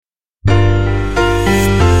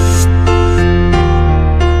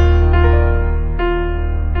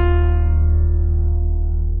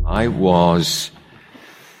I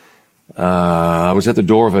was at the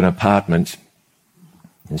door of an apartment.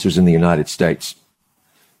 This was in the United States.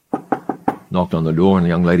 Knocked on the door, and a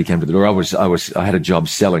young lady came to the door. I had a job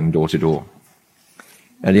selling door to door.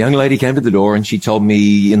 And a young lady came to the door, and she told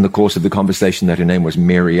me in the course of the conversation that her name was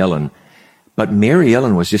Mary Ellen. But Mary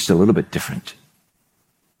Ellen was just a little bit different.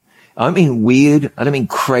 I don't mean weird. I don't mean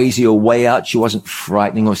crazy or way out. She wasn't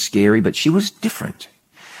frightening or scary, but she was different.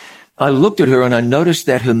 I looked at her and I noticed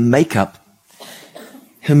that her makeup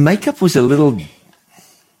was it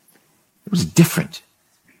was different.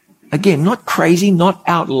 Again, not crazy, not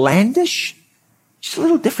outlandish, just a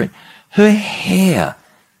little different. Her hair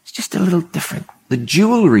is just a little different. The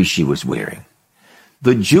jewelry she was wearing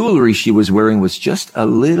was just a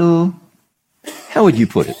little, how would you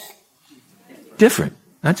put it? Different.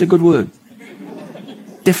 That's a good word.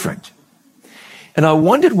 Different. And I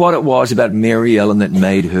wondered what it was about Mary Ellen that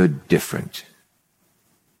made her different.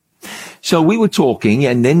 So we were talking,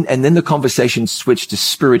 and then the conversation switched to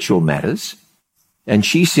spiritual matters. And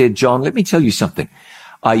she said, John, let me tell you something.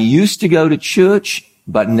 I used to go to church,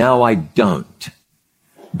 but now I don't.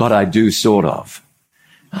 But I do sort of.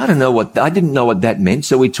 I didn't know what that meant,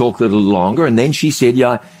 so we talked a little longer. And then she said,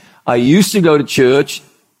 yeah, I used to go to church,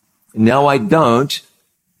 now I don't,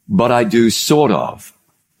 but I do sort of.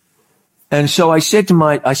 And so I said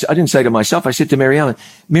I didn't say to myself, I said to Mary Ellen,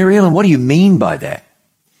 what do you mean by that?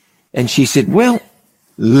 And she said, well,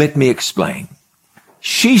 let me explain.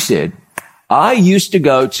 She said, I used to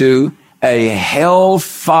go to a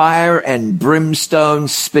hellfire and brimstone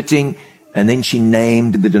spitting, and then she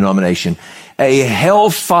named the denomination, a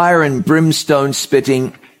hellfire and brimstone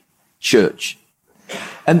spitting church.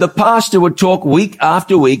 And the pastor would talk week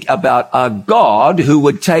after week about a God who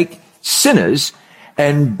would take sinners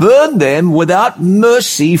and burn them without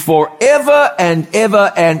mercy forever and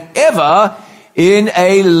ever and ever in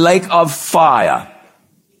a lake of fire.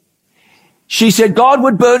 She said God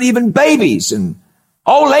would burn even babies and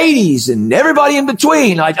old ladies and everybody in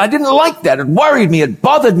between. I didn't like that. It worried me. It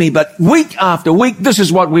bothered me. But week after week, this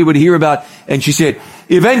is what we would hear about. And she said,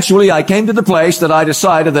 eventually I came to the place that I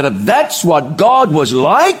decided that if that's what God was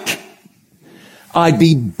like, I'd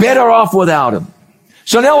be better off without him.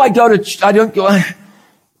 So now I do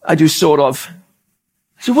sort of.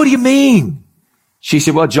 I said, what do you mean? She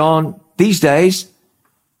said, well, John, these days,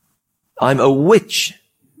 I'm a witch.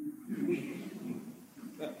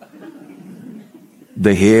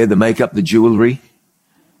 The hair, the makeup, the jewelry.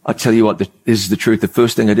 I'll tell you what, this is the truth. The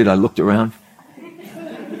first thing I did, I looked around.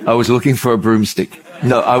 I was looking for a broomstick.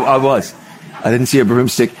 No, I was. I didn't see a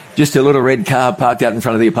broomstick. Just a little red car parked out in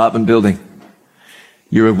front of the apartment building.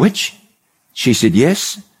 You're a witch? She said,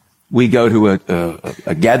 yes. We go to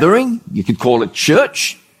a gathering. You could call it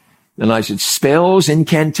church. And I said, spells,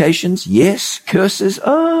 incantations. Yes. Curses.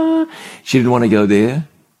 She didn't want to go there.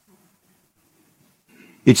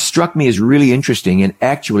 It struck me as really interesting and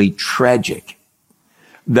actually tragic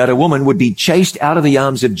that a woman would be chased out of the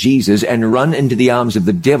arms of Jesus and run into the arms of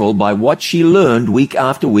the devil by what she learned week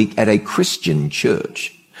after week at a Christian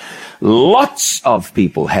church. Lots of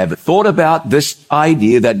people have thought about this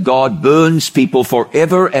idea that God burns people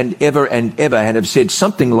forever and ever and ever and have said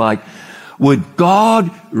something like, would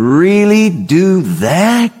God really do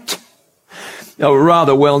that? A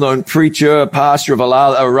rather well-known preacher, pastor of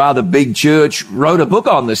a rather big church, wrote a book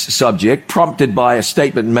on this subject, prompted by a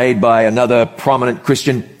statement made by another prominent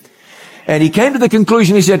Christian. And he came to the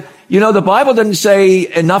conclusion, he said, the Bible didn't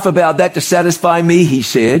say enough about that to satisfy me, he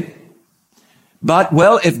said. But,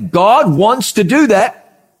 well, if God wants to do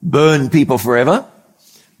that, burn people forever,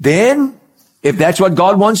 then if that's what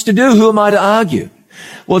God wants to do, who am I to argue?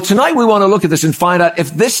 Well, tonight we want to look at this and find out if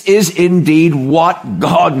this is indeed what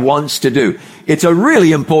God wants to do. It's a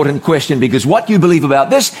really important question because what you believe about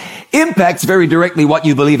this impacts very directly what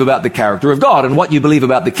you believe about the character of God. And what you believe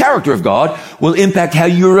about the character of God will impact how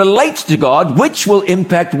you relate to God, which will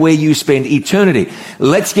impact where you spend eternity.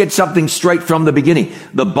 Let's get something straight from the beginning.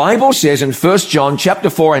 The Bible says in 1 John chapter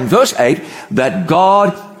 4 and verse 8 that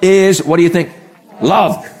God is, what do you think?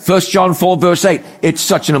 Love. 1 John 4 verse 8. It's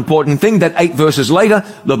such an important thing that 8 verses later,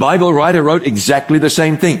 the Bible writer wrote exactly the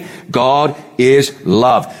same thing. God is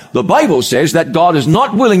love. The Bible says that God is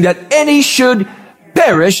not willing that any should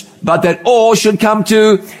perish, but that all should come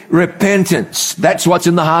to repentance. That's what's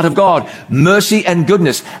in the heart of God. Mercy and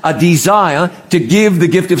goodness. A desire to give the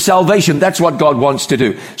gift of salvation. That's what God wants to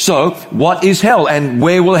do. So, what is hell? And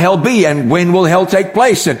where will hell be? And when will hell take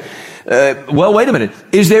place? And well, wait a minute.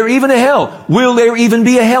 Is there even a hell? Will there even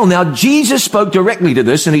be a hell? Now, Jesus spoke directly to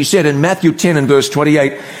this, and he said in Matthew 10 and verse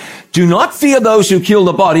 28, Do not fear those who kill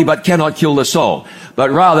the body but cannot kill the soul, but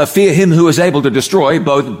rather fear him who is able to destroy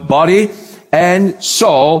both body and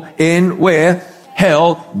soul in where?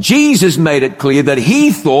 Hell. Jesus made it clear that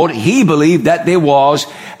he believed that there was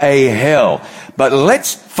a hell. But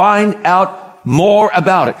let's find out more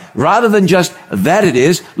about it. Rather than just that it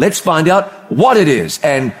is, let's find out what it is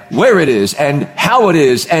and where it is and how it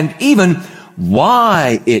is and even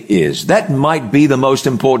why it is. That might be the most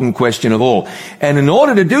important question of all. And in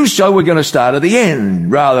order to do so, we're going to start at the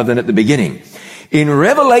end rather than at the beginning. In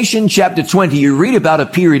Revelation chapter 20, you read about a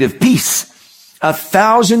period of peace.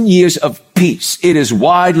 1,000 years of peace. It is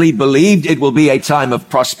widely believed it will be a time of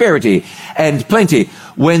prosperity and plenty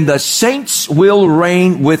when the saints will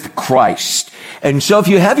reign with Christ. And so if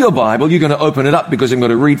you have your Bible, you're going to open it up because I'm going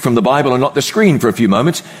to read from the Bible and not the screen for a few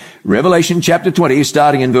moments. Revelation chapter 20,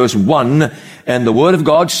 starting in verse 1. And the word of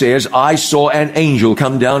God says, I saw an angel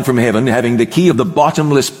come down from heaven, having the key of the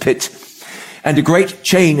bottomless pit and a great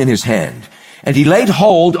chain in his hand. And he laid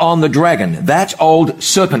hold on the dragon, that old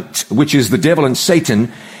serpent, which is the devil and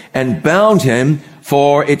Satan, and bound him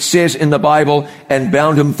for, it says in the Bible, and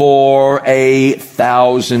bound him for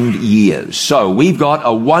 1,000 years. So we've got a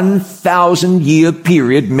 1,000-year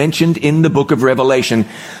period mentioned in the book of Revelation.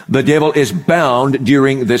 The devil is bound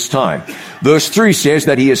during this time. Verse 3 says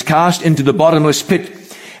that he is cast into the bottomless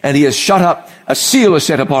pit, and he is shut up, a seal is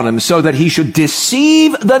set upon him, so that he should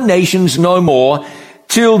deceive the nations no more,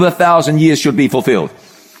 till the 1,000 years should be fulfilled.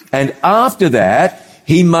 And after that,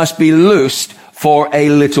 he must be loosed for a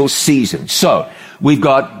little season. So, we've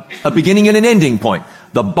got a beginning and an ending point.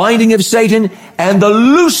 The binding of Satan and the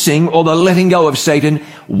loosing or the letting go of Satan.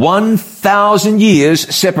 1,000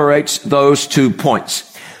 years separates those 2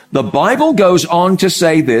 points. The Bible goes on to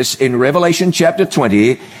say this in Revelation chapter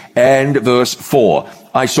 20 and verse 4.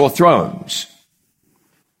 I saw thrones,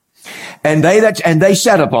 and they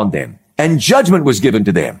sat upon them. And judgment was given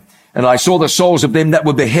to them. And I saw the souls of them that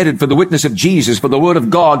were beheaded for the witness of Jesus, for the word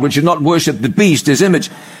of God, which had not worshipped the beast, his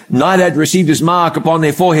image, neither had received his mark upon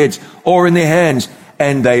their foreheads or in their hands.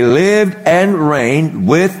 And they lived and reigned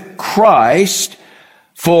with Christ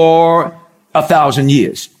for 1,000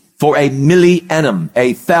 years. For a millennium,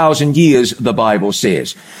 1,000 years, the Bible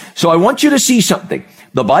says. So I want you to see something.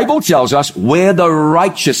 The Bible tells us where the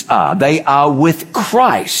righteous are. They are with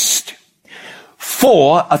Christ.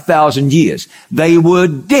 For 1,000 years. They were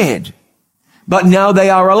dead, but now they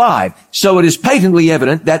are alive. So it is patently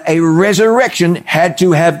evident that a resurrection had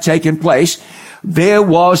to have taken place. There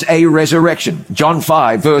was a resurrection. John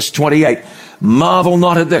 5 verse 28. Marvel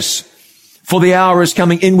not at this, for the hour is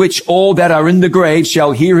coming in which all that are in the grave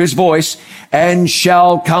shall hear his voice and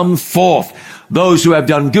shall come forth. Those who have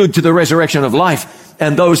done good to the resurrection of life,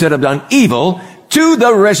 and those that have done evil to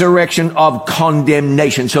the resurrection of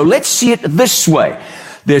condemnation. So let's see it this way.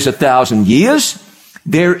 There's 1,000 years.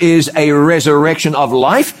 There is a resurrection of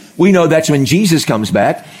life. We know that's when Jesus comes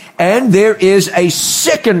back. And there is a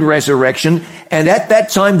second resurrection. And at that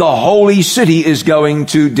time, the holy city is going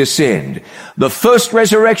to descend. The first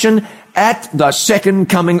resurrection at the second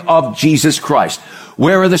coming of Jesus Christ.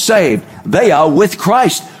 Where are the saved? They are with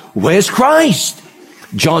Christ. Where's Christ?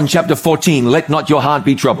 John chapter 14, let not your heart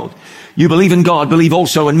be troubled. You believe in God, believe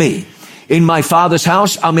also in me. In my Father's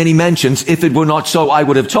house are many mansions. If it were not so, I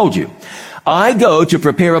would have told you. I go to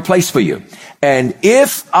prepare a place for you. And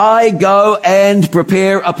if I go and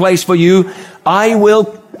prepare a place for you, I will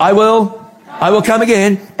come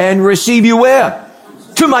again and receive you where?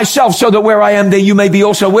 To myself, so that where I am, there you may be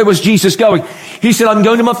also. Where was Jesus going? He said, I'm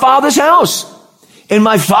going to my Father's house. In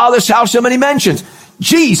my Father's house are many mansions.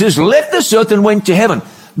 Jesus left this earth and went to heaven.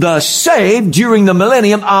 The saved during the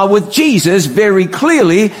millennium are with Jesus very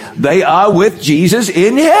clearly. They are with Jesus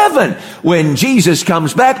in heaven. When Jesus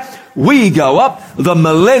comes back, we go up, the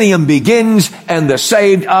millennium begins, and the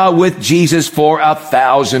saved are with Jesus for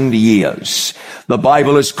 1,000 years. The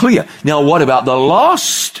Bible is clear. Now, what about the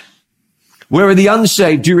lost? Where are the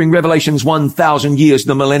unsaved during Revelation's 1,000 years,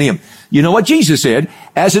 the millennium? You know what Jesus said?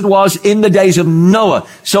 As it was in the days of Noah,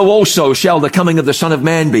 so also shall the coming of the Son of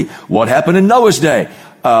Man be. What happened in Noah's day?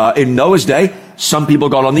 In Noah's day, some people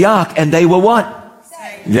got on the ark and they were what?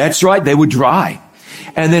 Saved. That's right, they were dry.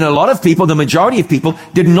 And then a lot of people, the majority of people,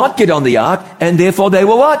 did not get on the ark and therefore they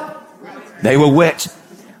were what? They were wet.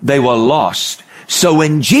 They were lost. So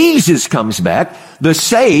when Jesus comes back, the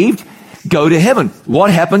saved go to heaven.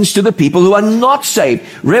 What happens to the people who are not saved?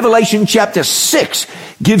 Revelation chapter 6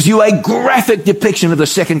 gives you a graphic depiction of the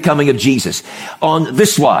second coming of Jesus on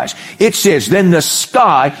this wise. It says, then the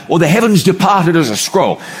sky, or the heavens departed as a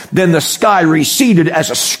scroll. Then the sky receded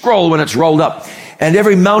as a scroll when it's rolled up. And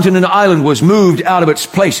every mountain and island was moved out of its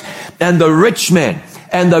place. And the rich men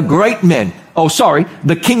And the great men,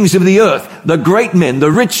 the kings of the earth, the great men,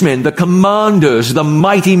 the rich men, the commanders, the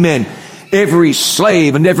mighty men, every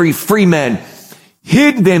slave and every free man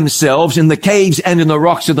hid themselves in the caves and in the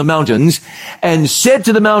rocks of the mountains, and said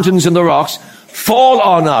to the mountains and the rocks, fall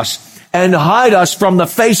on us and hide us from the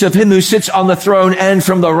face of him who sits on the throne and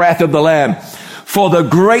from the wrath of the Lamb. For the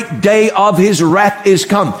great day of his wrath is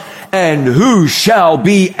come. And who shall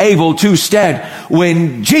be able to stand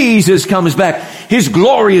when Jesus comes back? His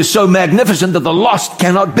glory is so magnificent that the lost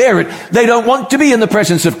cannot bear it. They don't want to be in the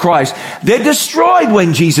presence of Christ. They're destroyed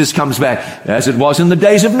when Jesus comes back, as it was in the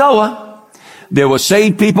days of Noah. There were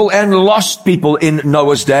saved people and lost people in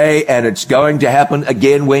Noah's day, and it's going to happen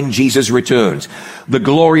again when Jesus returns. The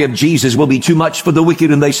glory of Jesus will be too much for the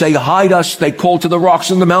wicked, and they say, hide us. They call to the rocks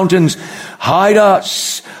and the mountains, hide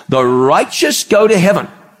us. The righteous go to heaven.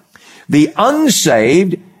 The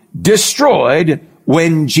unsaved destroyed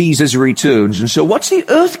when Jesus returns. And so what's the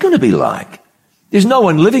earth going to be like? There's no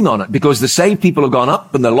one living on it, because the saved people have gone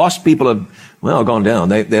up and the lost people have, gone down.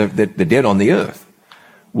 They're dead on the earth.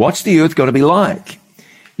 What's the earth going to be like?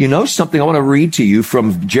 You know something? I want to read to you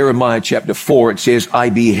from Jeremiah chapter 4. It says, I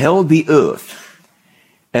beheld the earth,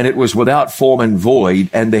 and it was without form and void,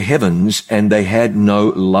 and the heavens, and they had no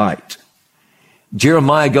light.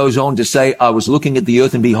 Jeremiah goes on to say, I was looking at the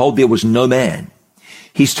earth, and behold, there was no man.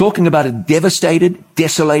 He's talking about a devastated,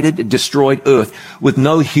 desolated, destroyed earth with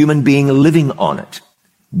no human being living on it.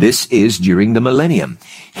 This is during the millennium.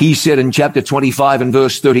 He said in chapter 25 and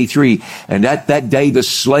verse 33, and at that day the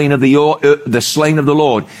slain of the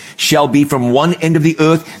Lord shall be from one end of the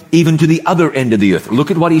earth even to the other end of the earth.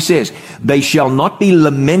 Look at what he says. They shall not be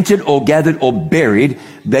lamented or gathered or buried.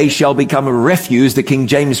 They shall become a refuse. The King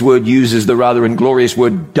James word uses the rather inglorious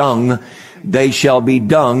word dung. They shall be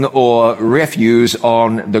dung or refuse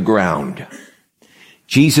on the ground.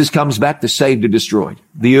 Jesus comes back, the saved are destroyed.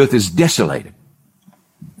 The earth is desolated.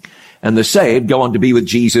 And the saved go on to be with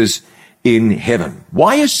Jesus in heaven.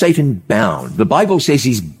 Why is Satan bound? The Bible says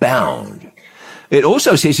he's bound. It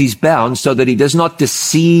also says he's bound so that he does not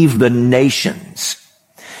deceive the nations.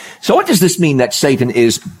 So what does this mean that Satan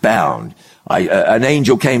is bound? An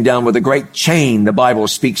angel came down with a great chain. The Bible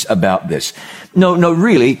speaks about this. No,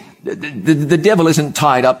 really, the devil isn't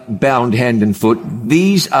tied up, bound hand and foot.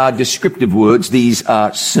 These are descriptive words. These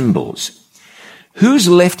are symbols. Who's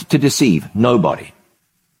left to deceive? Nobody.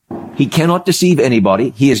 He cannot deceive anybody.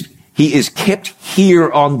 He is kept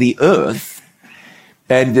here on the earth.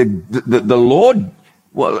 And the Lord,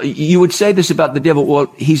 well, you would say this about the devil. Well,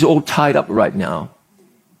 he's all tied up right now.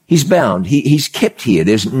 He's bound. He's kept here.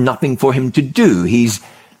 There's nothing for him to do. He's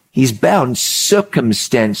bound.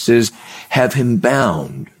 Circumstances have him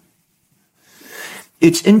bound.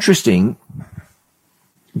 It's interesting.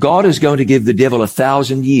 God is going to give the devil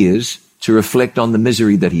 1,000 years to reflect on the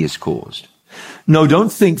misery that he has caused. No,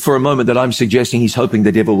 don't think for a moment that I'm suggesting he's hoping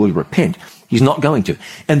the devil will repent. He's not going to.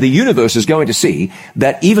 And the universe is going to see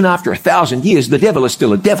that even after 1,000 years, the devil is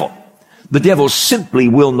still a devil. The devil simply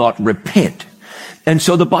will not repent. And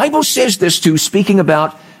so the Bible says this too, speaking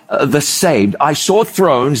about the saved. I saw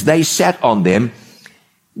thrones, they sat on them.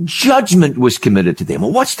 Judgment was committed to them.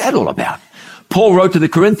 Well, what's that all about? Paul wrote to the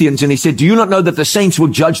Corinthians and he said, do you not know that the saints will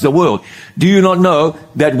judge the world? Do you not know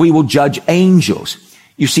that we will judge angels?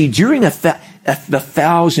 You see, during the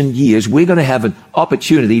 1,000 years, we're going to have an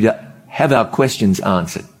opportunity to have our questions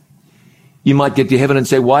answered. You might get to heaven and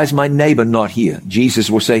say, why is my neighbor not here? Jesus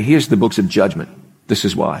will say, here's the books of judgment. This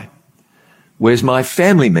is why. Where's my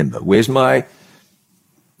family member? Where's my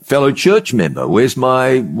fellow church member? Where's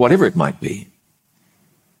my whatever it might be?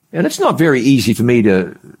 And it's not very easy for me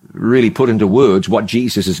to really put into words what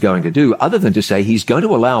Jesus is going to do, other than to say he's going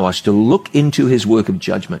to allow us to look into his work of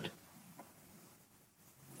judgment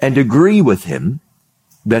and agree with him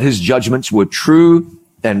that his judgments were true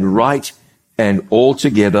and right and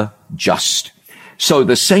altogether just. So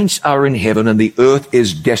the saints are in heaven and the earth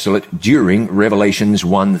is desolate during Revelation's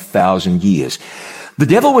 1,000 years. The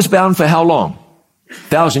devil was bound for how long?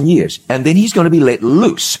 1,000 years. And then he's going to be let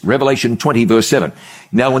loose. Revelation 20 verse 7.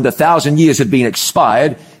 Now when the 1,000 years have been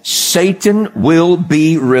expired, Satan will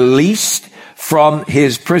be released from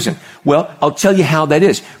his prison. Well, I'll tell you how that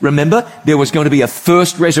is. Remember, there was going to be a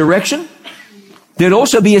first resurrection. There'd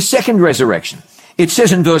also be a second resurrection. It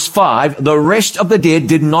says in verse 5, the rest of the dead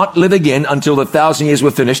did not live again until the 1,000 years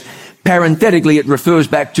were finished. Parenthetically, it refers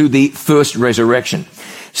back to the first resurrection.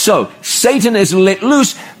 So, Satan is let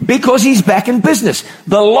loose because he's back in business.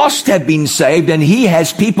 The lost have been saved and he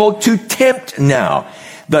has people to tempt now.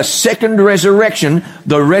 the second resurrection,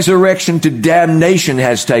 the resurrection to damnation,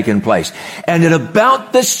 has taken place. And at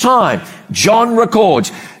about this time, John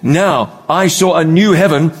records, "Now I saw a new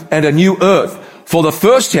heaven and a new earth. For the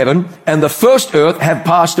first heaven and the first earth have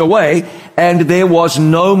passed away, and there was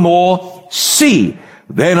no more sea.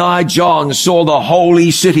 Then I, John, saw the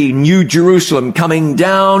holy city, New Jerusalem, coming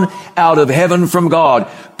down out of heaven from God,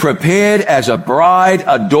 prepared as a bride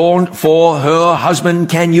adorned for her husband."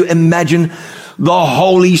 Can you imagine the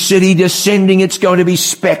holy city descending? It's going to be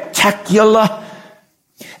spectacular.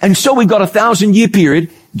 And so we've got a 1,000-year period.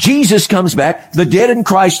 Jesus comes back. The dead in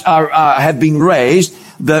Christ have been raised.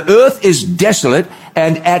 The earth is desolate.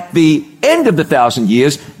 And at the end of the 1,000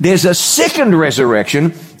 years, there's a second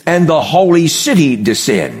resurrection, and the holy city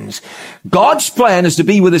descends. God's plan is to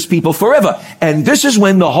be with his people forever. And this is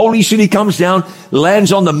when the holy city comes down,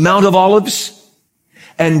 lands on the Mount of Olives,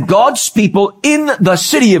 and God's people in the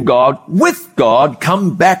city of God, with God,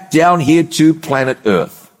 come back down here to planet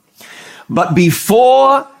Earth. But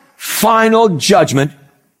before final judgment,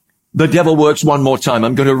 the devil works one more time.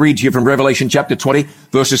 I'm going to read here from Revelation chapter 20,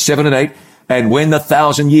 verses 7 and 8. "And when the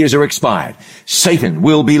 1,000 years are expired, Satan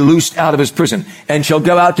will be loosed out of his prison and shall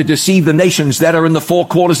go out to deceive the nations that are in the four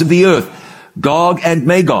quarters of the earth, Gog and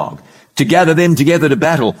Magog, to gather them together to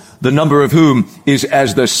battle, the number of whom is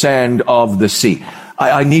as the sand of the sea."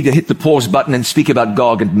 I need to hit the pause button and speak about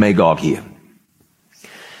Gog and Magog here.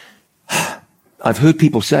 I've heard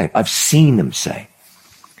people say, I've seen them say,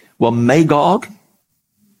 well, Magog,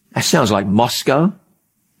 that sounds like Moscow,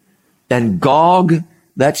 and Gog,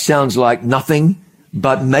 that sounds like nothing,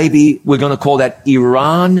 but maybe we're going to call that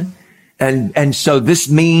Iran. And so this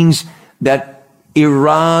means that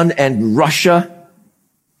Iran and Russia,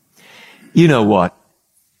 you know what?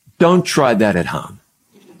 Don't try that at home.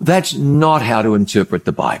 That's not how to interpret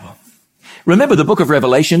the Bible. Remember, the book of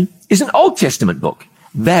Revelation is an Old Testament book.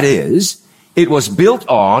 That is, it was built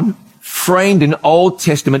on, framed in Old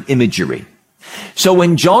Testament imagery. So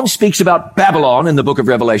when John speaks about Babylon in the book of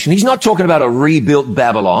Revelation, he's not talking about a rebuilt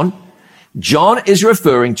Babylon. John is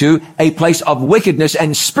referring to a place of wickedness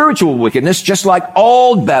and spiritual wickedness, just like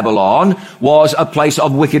old Babylon was a place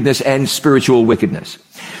of wickedness and spiritual wickedness.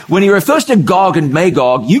 When he refers to Gog and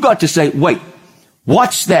Magog, you got to say, wait,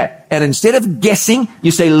 what's that? And instead of guessing,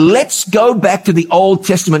 you say, let's go back to the Old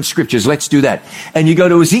Testament scriptures. Let's do that. And you go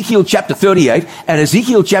to Ezekiel chapter 38 and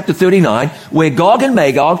Ezekiel chapter 39, where Gog and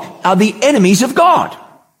Magog are the enemies of God.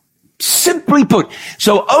 Simply put.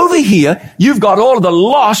 So over here, you've got all of the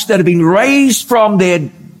lost that have been raised from their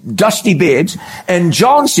dusty beds. And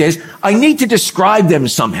John says, I need to describe them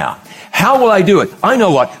somehow. How will I do it? I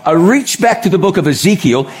know what. I reach back to the book of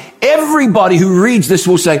Ezekiel. Everybody who reads this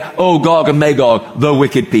will say, oh, Gog and Magog, the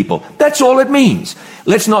wicked people. That's all it means.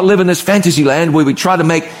 Let's not live in this fantasy land where we try to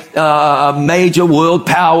make major world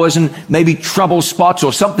powers and maybe trouble spots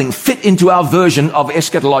or something fit into our version of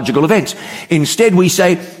eschatological events. Instead, we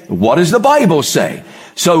say, what does the Bible say?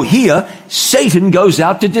 So here, Satan goes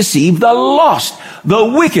out to deceive the lost, the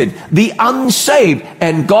wicked, the unsaved.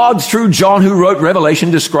 And God, through John, who wrote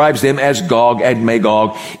Revelation, describes them as Gog and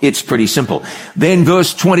Magog. It's pretty simple. Then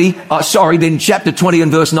then chapter 20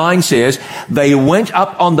 and verse 9 says, they went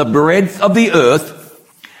up on the breadth of the earth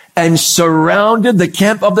and surrounded the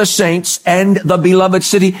camp of the saints and the beloved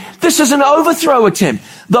city. This is an overthrow attempt.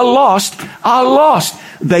 The lost are lost.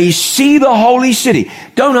 They see the holy city.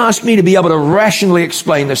 Don't ask me to be able to rationally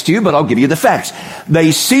explain this to you, but I'll give you the facts.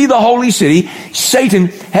 They see the holy city. Satan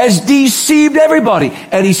has deceived everybody.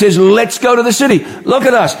 And he says, let's go to the city. Look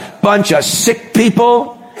at us. Bunch of sick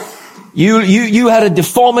people. You had a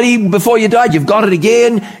deformity before you died. You've got it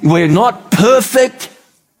again. We're not perfect.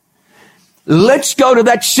 Let's go to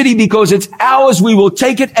that city because it's ours. We will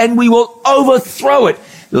take it and we will overthrow it.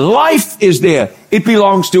 Life is there. It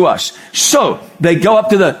belongs to us. So they go up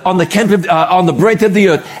to on the breadth of the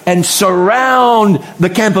earth and surround the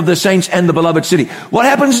camp of the saints and the beloved city. What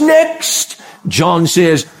happens next? John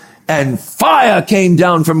says, and fire came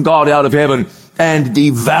down from God out of heaven and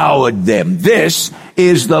devoured them. This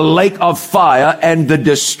is the lake of fire and the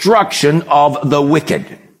destruction of the wicked.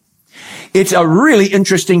 It's a really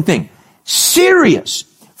interesting thing. Serious.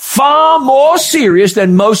 Far more serious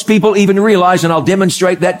than most people even realize, and I'll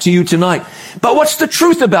demonstrate that to you tonight. But what's the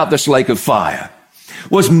truth about this lake of fire?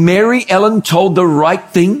 Was Mary Ellen told the right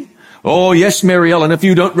thing? Oh, yes, Mary Ellen, if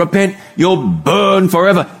you don't repent, you'll burn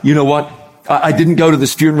forever. You know what? I didn't go to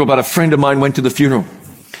this funeral, but a friend of mine went to the funeral.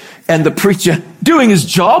 And the preacher, doing his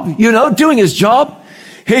job,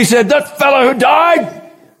 he said, that fellow who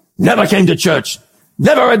died never came to church,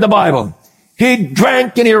 never read the Bible. He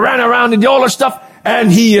drank and he ran around and did all this stuff.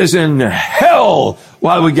 and he is in hell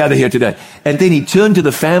while we gather here today. And then he turned to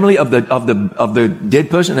the family of the dead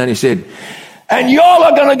person and he said, and y'all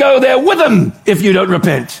are going to go there with him if you don't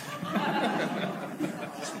repent.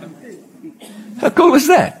 How cool is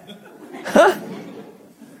that? Huh?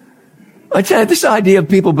 I tell you, this idea of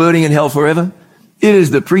people burning in hell forever, it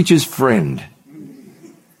is the preacher's friend.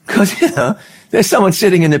 Because, there's someone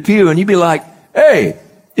sitting in the pew and you'd be like, hey,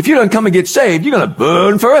 if you don't come and get saved, you're going to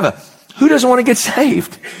burn forever. Who doesn't want to get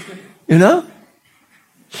saved?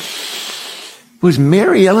 Was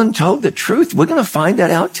Mary Ellen told the truth? We're going to find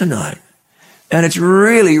that out tonight. And it's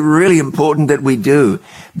really, really important that we do,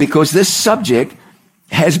 because this subject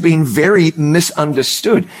has been very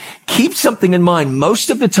misunderstood. Keep something in mind. Most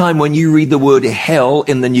of the time when you read the word hell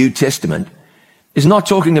in the New Testament, it's not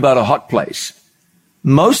talking about a hot place.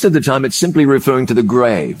 Most of the time it's simply referring to the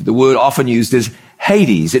grave. The word often used is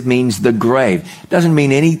Hades. It means the grave. It doesn't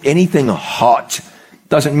mean anything hot. It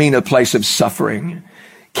doesn't mean a place of suffering.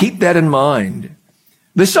 Keep that in mind.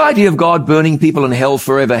 This idea of God burning people in hell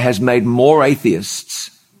forever has made more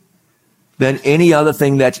atheists than any other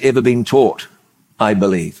thing that's ever been taught, I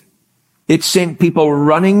believe. It sent people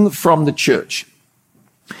running from the church.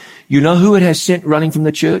 You know who it has sent running from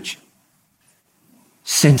the church?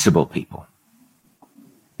 Sensible people.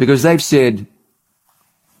 Because they've said,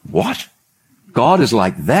 what? God is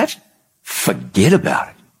like that? Forget about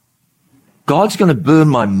it. God's going to burn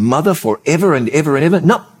my mother forever and ever and ever?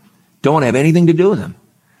 No, don't want to have anything to do with him.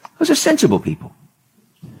 Those are sensible people.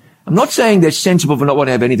 I'm not saying they're sensible for not wanting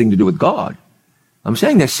to have anything to do with God. I'm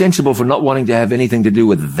saying they're sensible for not wanting to have anything to do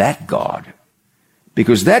with that God.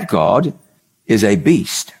 Because that God is a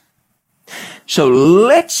beast. So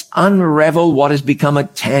let's unravel what has become a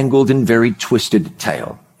tangled and very twisted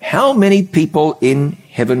tale. How many people in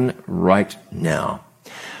heaven right now?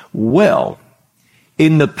 Well,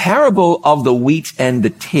 in the parable of the wheat and the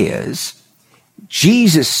tares,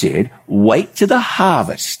 Jesus said, wait to the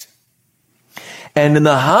harvest. And in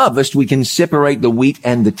the harvest, we can separate the wheat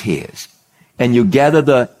and the tares. And you gather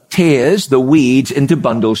the tares, the weeds, into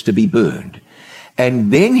bundles to be burned.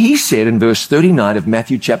 And then he said in verse 39 of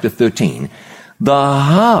Matthew chapter 13, the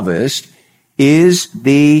harvest is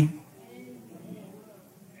the...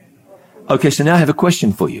 Okay, so now I have a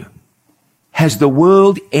question for you. Has the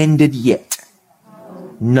world ended yet?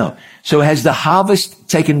 No. So has the harvest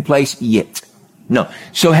taken place yet? No.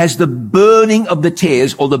 So has the burning of the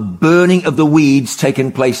tares or the burning of the weeds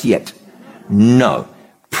taken place yet? No.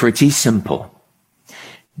 Pretty simple.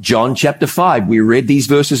 John chapter 5, we read these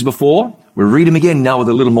verses before. We'll read them again now with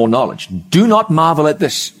a little more knowledge. Do not marvel at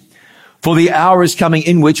this, for the hour is coming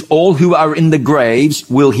in which all who are in the graves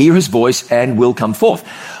will hear his voice and will come forth.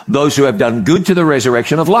 Those who have done good to the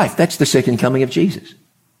resurrection of life. That's the second coming of Jesus.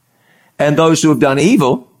 And those who have done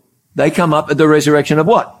evil, they come up at the resurrection of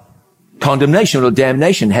what? Condemnation or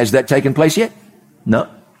damnation. Has that taken place yet? No.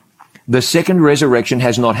 The second resurrection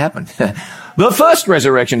has not happened. The first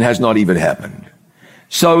resurrection has not even happened.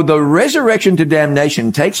 So the resurrection to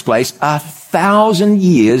damnation takes place 1,000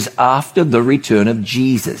 years after the return of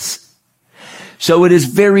Jesus. So it is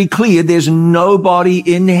very clear there's nobody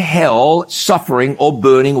in hell suffering or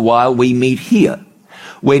burning while we meet here.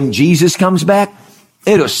 When Jesus comes back,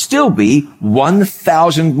 it'll still be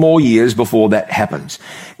 1,000 more years before that happens.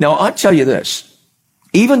 Now, I tell you this,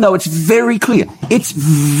 even though it's very clear in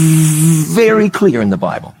the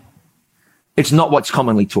Bible, it's not what's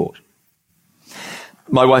commonly taught.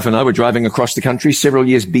 My wife and I were driving across the country several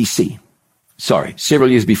years before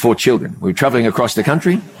children. We were traveling across the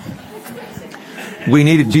country. We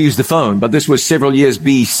needed to use the phone, but this was several years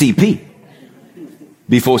BCP,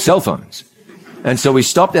 before cell phones. And so we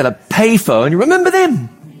stopped at a payphone. You remember them?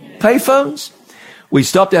 Payphones? We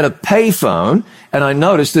stopped at a payphone, and I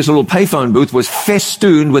noticed this little payphone booth was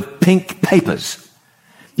festooned with pink papers.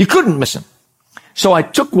 You couldn't miss them. So I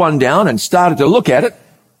took one down and started to look at it.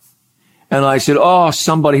 And I said,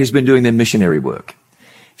 somebody has been doing their missionary work.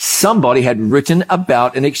 Somebody had written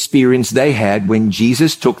about an experience they had when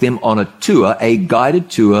Jesus took them on a tour, a guided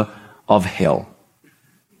tour of hell.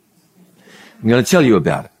 I'm going to tell you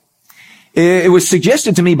about it. It was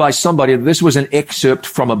suggested to me by somebody that this was an excerpt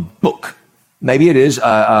from a book. Maybe it is.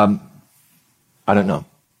 I don't know.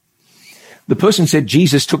 The person said,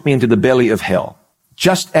 Jesus took me into the belly of hell.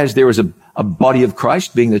 Just as there is a body of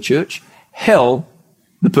Christ, being the church, hell,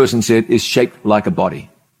 the person said, is shaped like a body.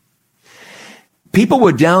 People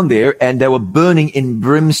were down there and they were burning in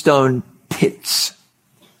brimstone pits.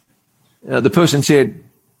 The person said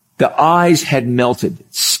the eyes had melted.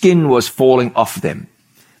 Skin was falling off them.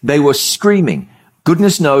 They were screaming.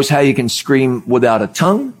 Goodness knows how you can scream without a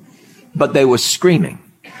tongue, but they were screaming.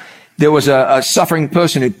 there was a suffering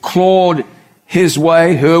person who clawed his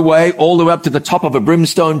way, her way, all the way up to the top of a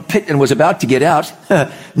brimstone pit and was about to get out.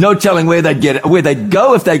 No telling where they'd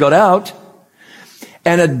go if they got out.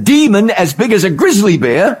 And a demon as big as a grizzly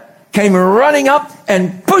bear came running up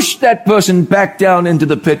and pushed that person back down into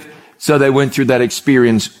the pit. So they went through that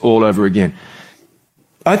experience all over again.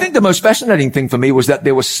 I think the most fascinating thing for me was that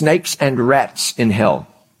there were snakes and rats in hell.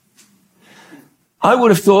 I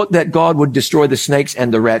would have thought that God would destroy the snakes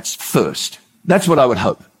and the rats first. That's what I would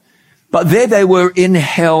hope. But there they were in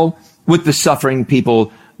hell with the suffering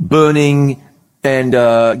people, burning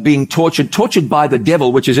and being tortured by the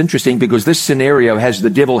devil, which is interesting because this scenario has the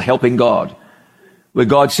devil helping God, where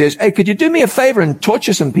God says, hey, could you do me a favor and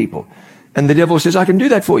torture some people? And the devil says, I can do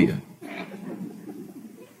that for you.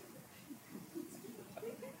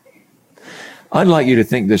 I'd like you to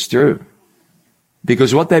think this through,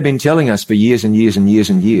 because what they've been telling us for years and years and years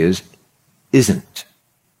and years isn't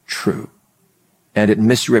true. And it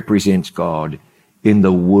misrepresents God in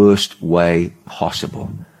the worst way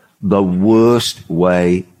possible. The worst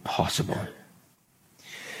way possible.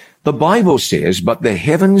 The Bible says, but the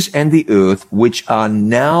heavens and the earth, which are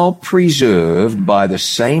now preserved by the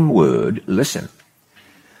same word, listen,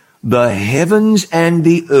 the heavens and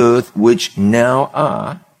the earth, which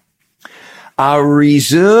now are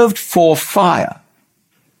reserved for fire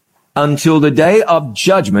until the day of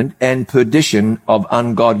judgment and perdition of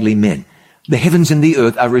ungodly men. The heavens and the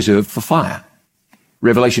earth are reserved for fire.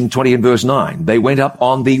 Revelation 20 and verse 9. They went up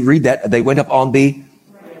on the, read that, they went up on the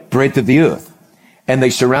breadth of the earth. And they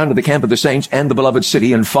surrounded the camp of the saints and the beloved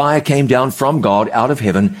city, and fire came down from God out of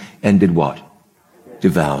heaven and did what?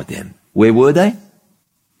 Devoured them. Where were they?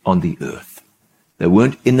 On the earth. They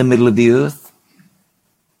weren't in the middle of the earth.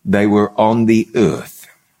 They were on the earth.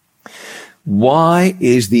 Why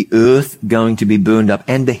is the earth going to be burned up?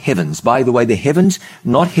 And the heavens. By the way, the heavens,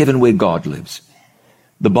 not heaven where God lives.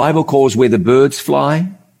 The Bible calls where the birds fly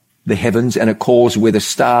the heavens, and it calls where the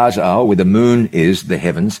stars are, where the moon is, the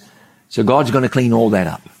heavens. So God's going to clean all that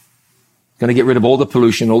up. Going to get rid of all the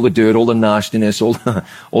pollution, all the dirt, all the nastiness, all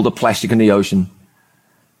the plastic in the ocean.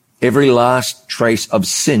 Every last trace of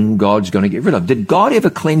sin God's going to get rid of. Did God ever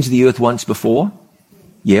cleanse the earth once before?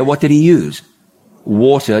 Yeah, what did he use?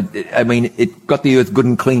 Water. I mean, it got the earth good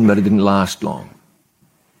and clean, but it didn't last long.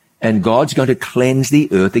 And God's going to cleanse the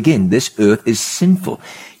earth again. This earth is sinful.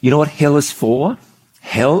 You know what hell is for?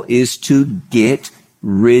 Hell is to get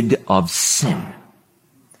rid of sin.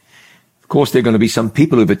 Of course, there are going to be some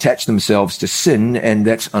people who've attached themselves to sin, and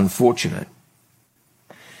that's unfortunate.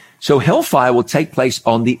 So hellfire will take place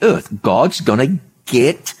on the earth. God's going to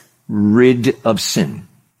get rid of sin.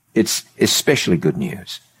 It's especially good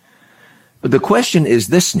news. But the question is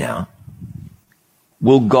this now.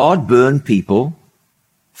 Will God burn people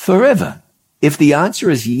forever? If the answer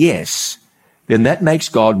is yes, then that makes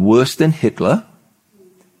God worse than Hitler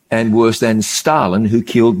and worse than Stalin, who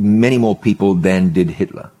killed many more people than did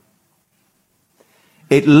Hitler.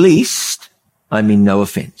 At least, I mean no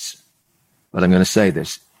offense, but I'm going to say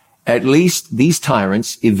this, at least these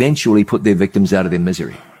tyrants eventually put their victims out of their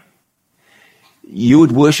misery. You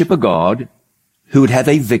would worship a God who would have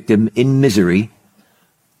a victim in misery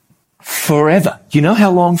forever. Do you know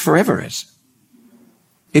how long forever is?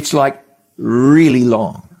 It's like really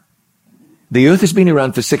long. The earth has been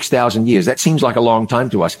around for 6,000 years. That seems like a long time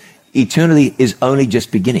to us. Eternity is only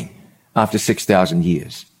just beginning after 6,000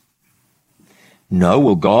 years. No,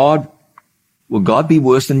 will God be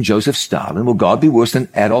worse than Joseph Stalin? Will God be worse than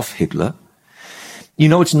Adolf Hitler? You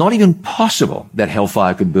know, it's not even possible that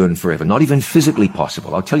hellfire could burn forever. Not even physically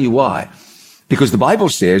possible. I'll tell you why. Because the Bible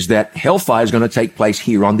says that hellfire is going to take place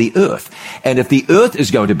here on the earth. And if the earth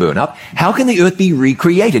is going to burn up, how can the earth be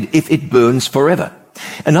recreated if it burns forever?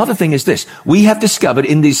 Another thing is this. We have discovered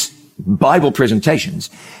in these Bible presentations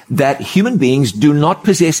that human beings do not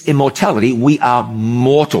possess immortality. We are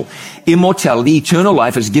mortal. Immortality, eternal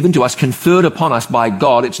life, is given to us, conferred upon us by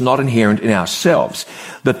God. It's not inherent in ourselves.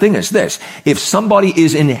 The thing is this. If somebody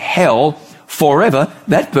is in hell forever,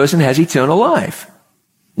 that person has eternal life.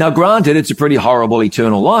 Now, granted, it's a pretty horrible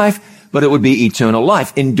eternal life, but it would be eternal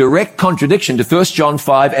life in direct contradiction to 1 John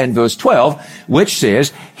 5 and verse 12, which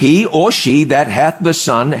says, he or she that hath the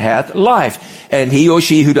Son hath life. And he or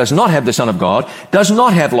she who does not have the Son of God does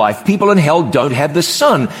not have life. People in hell don't have the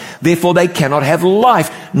Son. Therefore, they cannot have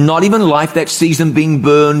life. Not even life that sees them being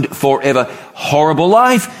burned forever. Horrible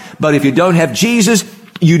life. But if you don't have Jesus,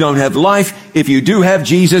 you don't have life. If you do have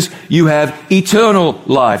Jesus, you have eternal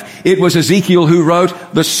life. It was Ezekiel who wrote,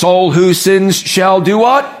 the soul who sins shall do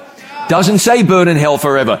what? Doesn't say burn in hell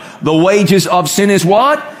forever. The wages of sin is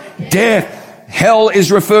what? Death. Hell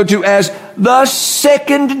is referred to as the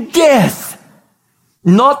second death.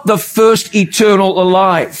 Not the first eternal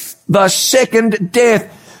life. The second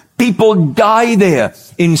death. People die there.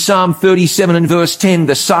 In Psalm 37 and verse 10,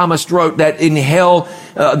 the psalmist wrote that in hell,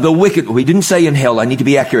 the wicked, he didn't say in hell, I need to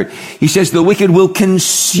be accurate. He says the wicked will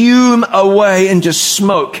consume away into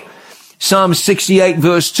smoke. Psalm 68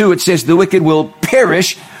 verse 2, it says the wicked will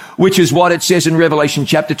perish, which is what it says in Revelation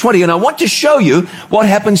chapter 20. And I want to show you what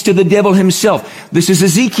happens to the devil himself. This is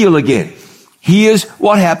Ezekiel again. Here's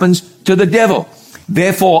what happens to the devil.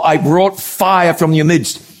 Therefore, I brought fire from your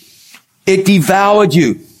midst. It devoured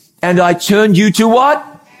you. And I turned you to what?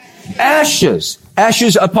 Ashes.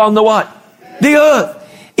 Ashes upon the what? The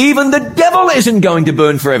earth. Even the devil isn't going to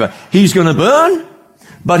burn forever. He's going to burn,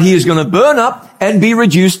 but he is going to burn up and be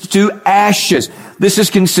reduced to ashes. This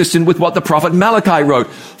is consistent with what the prophet Malachi wrote.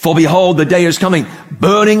 For behold, the day is coming,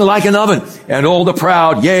 burning like an oven, and all the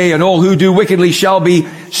proud, yea, and all who do wickedly shall be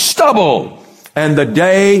stubble. And the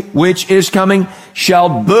day which is coming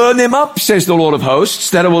shall burn them up, says the Lord of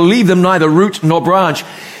hosts, that it will leave them neither root nor branch.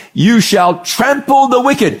 You shall trample the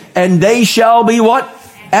wicked, and they shall be what?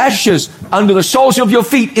 Ashes under the soles of your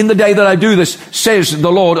feet in the day that I do this, says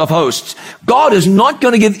the Lord of hosts. God is not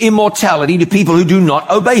going to give immortality to people who do not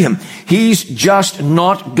obey him. He's just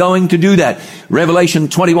not going to do that. Revelation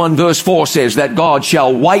 21 verse 4 says that God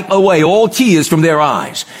shall wipe away all tears from their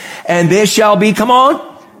eyes. And there shall be, come on,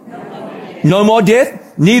 no more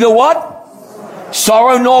death, neither what?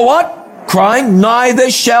 Sorrow nor what? Crying,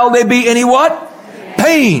 neither shall there be any what?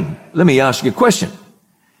 Pain. Let me ask you a question.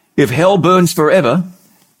 If hell burns forever,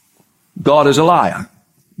 God is a liar,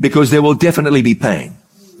 because there will definitely be pain.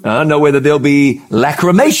 I don't know whether there'll be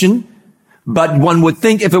lacrimation, but one would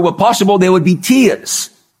think if it were possible, there would be tears.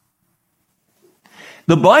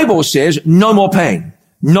 The Bible says no more pain,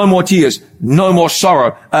 no more tears, no more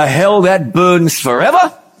sorrow. A hell that burns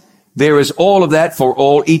forever. There is all of that for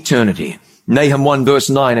all eternity. Nahum 1 verse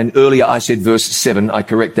 9, and earlier I said verse 7. I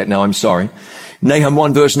correct that now, I'm sorry. Nahum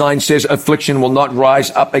 1 verse 9 says affliction will not rise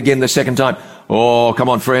up again the second time. Oh, come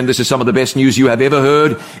on, friend. This is some of the best news you have ever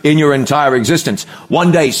heard in your entire existence.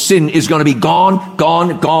 One day sin is going to be gone,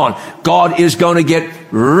 gone, gone. God is going to get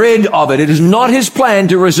rid of it. It is not his plan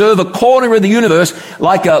to reserve a corner of the universe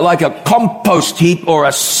like a compost heap or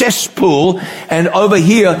a cesspool. And over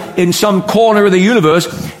here in some corner of the universe,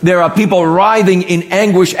 there are people writhing in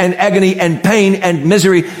anguish and agony and pain and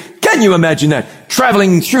misery. Can you imagine that?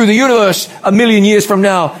 Traveling through the universe 1,000,000 years from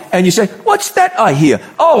now, and you say, what's that I hear?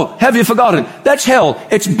 Oh, have you forgotten? That's hell.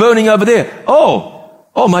 It's burning over there.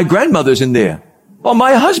 Oh, my grandmother's in there. Oh,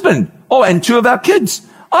 my husband. Oh, and 2 of our kids.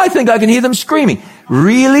 I think I can hear them screaming.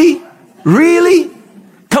 Really? Really?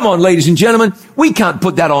 Come on, ladies and gentlemen. We can't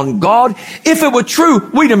put that on God. If it were true,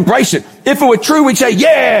 we'd embrace it. If it were true, we'd say,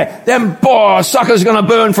 yeah, them poor suckers are going to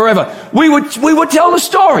burn forever. We would tell the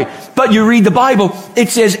story. But you read the Bible, it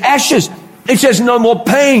says ashes. It says no more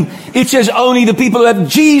pain. It says only the people who have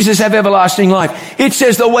Jesus have everlasting life. It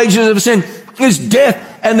says the wages of sin is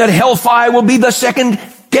death, and that hellfire will be the second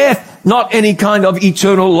death, not any kind of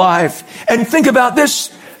eternal life. And think about this.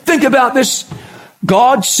 Think about this.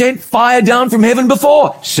 God sent fire down from heaven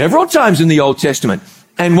before, several times in the Old Testament.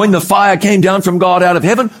 And when the fire came down from God out of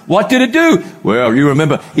heaven, what did it do? Well, you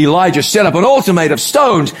remember Elijah set up an altar made of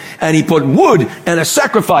stones, and he put wood and a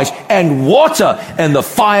sacrifice and water, and the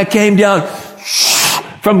fire came down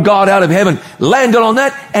from God out of heaven, landed on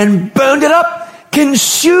that and burned it up,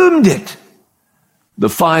 consumed it. The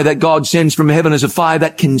fire that God sends from heaven is a fire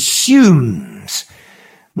that consumes,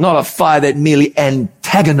 not a fire that merely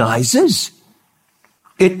antagonizes.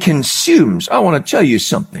 It consumes. I want to tell you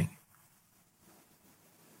something.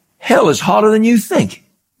 Hell is hotter than you think.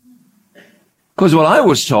 Because what I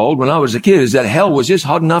was told when I was a kid is that hell was just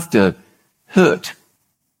hot enough to hurt.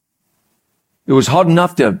 It was hot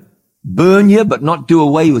enough to burn you, but not do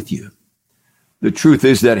away with you. The truth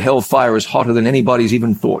is that hellfire is hotter than anybody's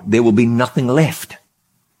even thought. There will be nothing left.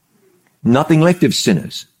 Nothing left of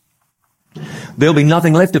sinners. There'll be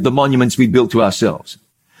nothing left of the monuments we built to ourselves.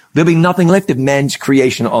 There'll be nothing left of man's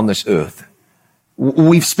creation on this earth.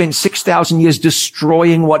 We've spent 6,000 years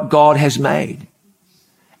destroying what God has made.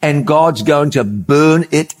 And God's going to burn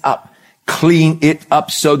it up, clean it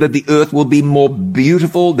up so that the earth will be more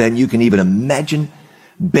beautiful than you can even imagine.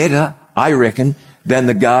 Better, I reckon, than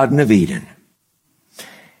the Garden of Eden.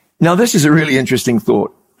 Now, this is a really interesting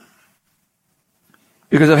thought.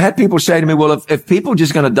 Because I've had people say to me, well, if people are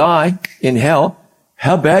just going to die in hell,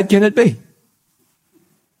 how bad can it be?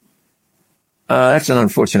 That's an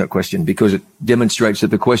unfortunate question because it demonstrates that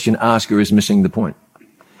the question asker is missing the point.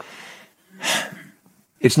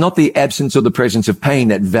 It's not the absence or the presence of pain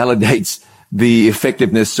that validates the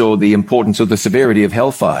effectiveness or the importance or the severity of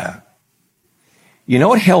hellfire. You know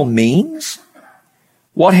what hell means?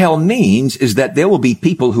 What hell means is that there will be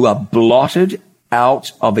people who are blotted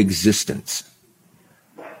out of existence.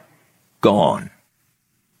 Gone.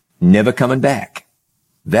 Never coming back.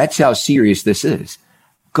 That's how serious this is.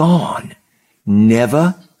 Gone.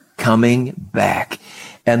 Never coming back.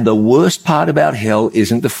 And the worst part about hell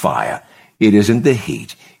isn't the fire. It isn't the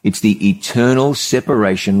heat. It's the eternal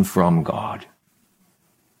separation from God.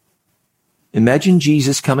 Imagine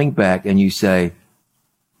Jesus coming back and you say,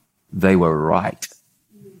 they were right.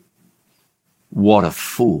 What a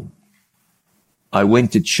fool. I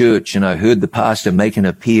went to church and I heard the pastor make an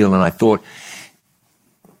appeal and I thought,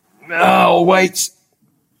 oh, wait,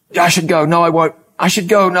 I should go. No, I won't. I should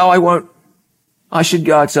go. No, I won't. I should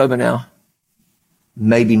go. It's over now.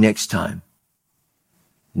 Maybe next time.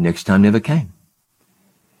 Next time never came.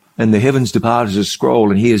 And the heavens depart as a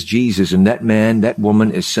scroll, and here's Jesus, and that man, that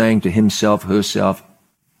woman is saying to himself, herself,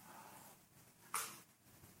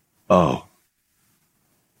 oh.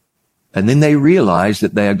 And then they realize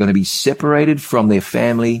that they are going to be separated from their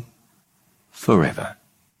family forever.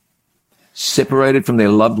 Separated from their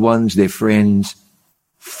loved ones, their friends,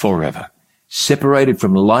 forever. Separated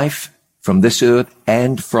from life, from this earth,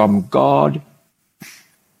 and from God,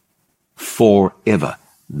 forever.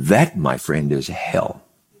 That, my friend, is hell.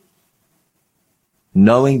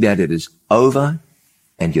 Knowing that it is over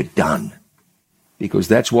and you're done. Because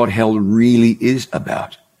that's what hell really is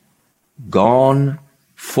about. Gone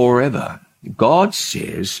forever. God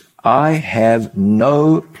says, I have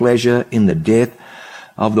no pleasure in the death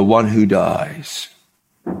of the one who dies.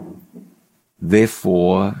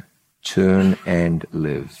 Therefore, turn and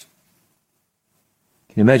live.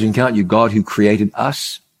 Can you imagine, can't you? God who created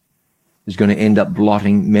us is going to end up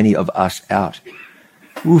blotting many of us out.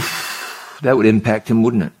 Oof. That would impact him,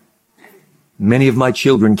 wouldn't it? Many of my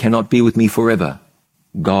children cannot be with me forever.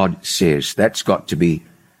 God says that's got to be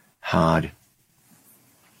hard.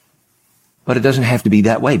 But it doesn't have to be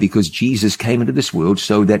that way because Jesus came into this world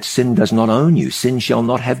so that sin does not own you. Sin shall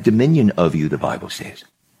not have dominion over you, the Bible says.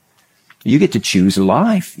 You get to choose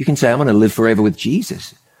life. You can say, I'm going to live forever with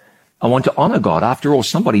Jesus. I want to honor God. After all,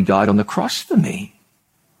 somebody died on the cross for me.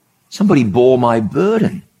 Somebody bore my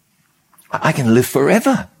burden. I can live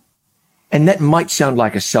forever. And that might sound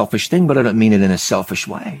like a selfish thing, but I don't mean it in a selfish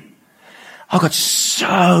way. I've got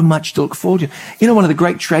so much to look forward to. You know, one of the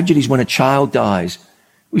great tragedies when a child dies,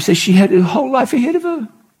 we say she had her whole life ahead of her.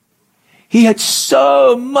 He had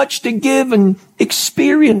so much to give and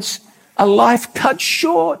experience, a life cut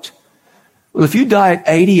short. Well, if you die at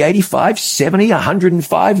 80, 85, 70,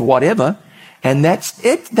 105, whatever, and that's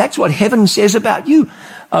it, that's what heaven says about you.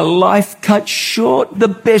 A life cut short, the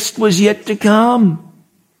best was yet to come.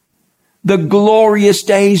 The glorious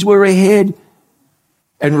days were ahead.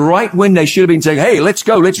 And right when they should have been saying, hey, let's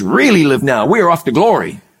go, let's really live now. We're off to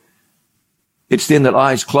glory. It's then that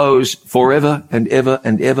eyes close forever and ever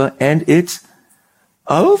and ever, and it's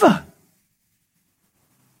over.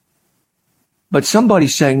 But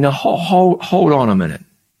somebody's saying, no, hold on a minute.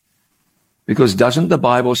 Because doesn't the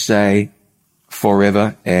Bible say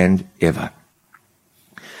forever and ever?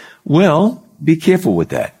 Well, be careful with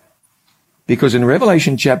that. Because in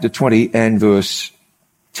Revelation chapter 20 and verse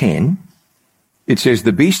 10, it says,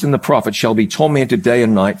 the beast and the prophet shall be tormented day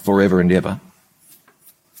and night forever and ever.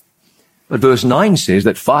 But verse 9 says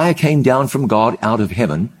that fire came down from God out of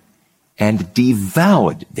heaven and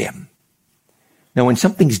devoured them. Now, when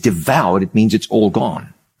something's devoured, it means it's all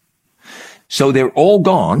gone. So they're all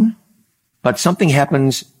gone, but something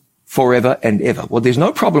happens forever and ever. Well, there's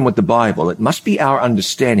no problem with the Bible. It must be our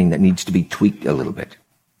understanding that needs to be tweaked a little bit.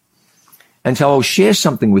 And so I'll share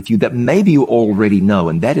something with you that maybe you already know,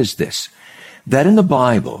 and that is this, that in the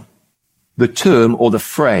Bible, the term or the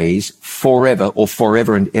phrase forever or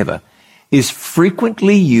forever and ever is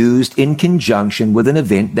frequently used in conjunction with an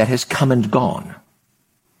event that has come and gone.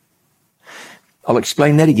 I'll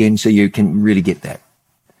explain that again so you can really get that.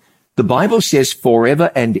 The Bible says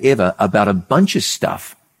forever and ever about a bunch of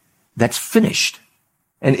stuff that's finished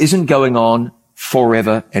and isn't going on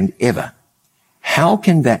forever and ever. How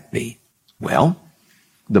can that be? Well,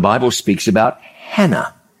 the Bible speaks about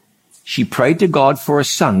Hannah. She prayed to God for a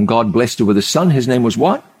son. God blessed her with a son. His name was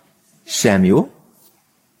what? Samuel.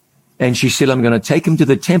 And she said, I'm going to take him to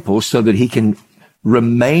the temple so that he can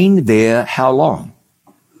remain there how long?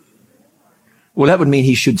 Well, that would mean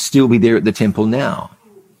he should still be there at the temple now,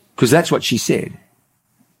 because that's what she said.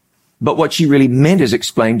 But what she really meant is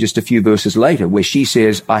explained just a few verses later, where she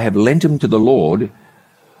says, I have lent him to the Lord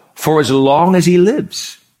for as long as he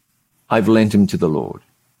lives. I've lent him to the Lord.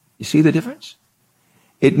 You see the difference?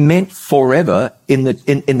 It meant forever in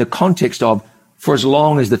the context of for as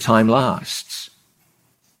long as the time lasts.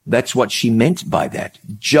 That's what she meant by that.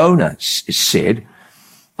 Jonah said,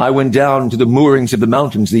 I went down to the moorings of the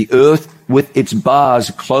mountains, the earth with its bars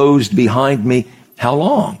closed behind me. How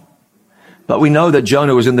long? But we know that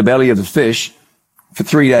Jonah was in the belly of the fish for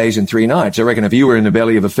 3 days and 3 nights. I reckon if you were in the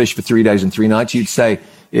belly of a fish for 3 days and 3 nights, you'd say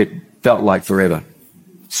it felt like forever,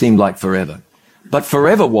 seemed like forever. But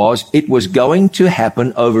forever it was going to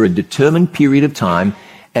happen over a determined period of time,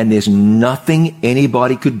 and there's nothing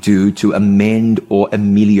anybody could do to amend or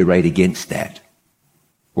ameliorate against that,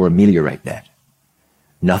 or ameliorate that.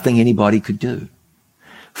 Nothing anybody could do.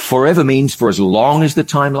 Forever means for as long as the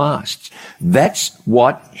time lasts. That's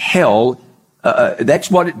what hell,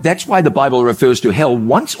 that's why the Bible refers to hell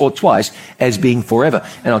once or twice as being forever.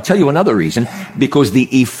 And I'll tell you another reason, because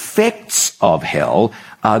the effects of hell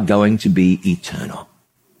are going to be eternal.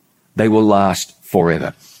 They will last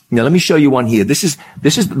forever. Now let me show you one here. This is,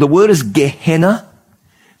 the word is Gehenna.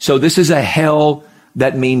 So this is a hell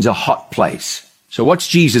that means a hot place. So what's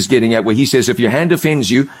Jesus getting at where he says, if your hand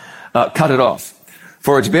offends you, cut it off.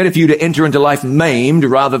 For it's better for you to enter into life maimed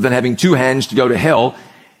rather than having 2 hands to go to hell,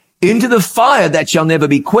 into the fire that shall never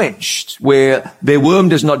be quenched, where their worm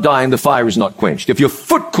does not die and the fire is not quenched. If your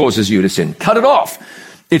foot causes you to sin, cut it off.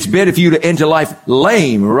 It's better for you to enter life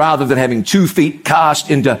lame rather than having 2 feet cast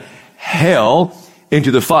into hell,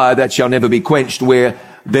 into the fire that shall never be quenched, where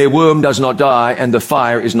their worm does not die and the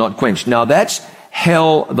fire is not quenched. Now that's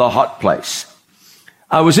hell, the hot place.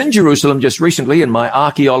 I was in Jerusalem just recently, and my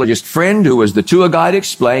archaeologist friend, who was the tour guide,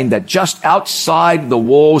 explained that just outside the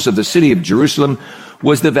walls of the city of Jerusalem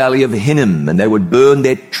was the valley of Hinnom, and they would burn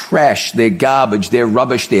their trash, their garbage, their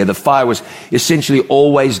rubbish there. The fire was essentially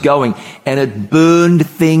always going, and it burned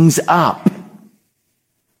things up.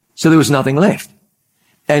 So there was nothing left.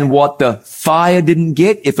 And what the fire didn't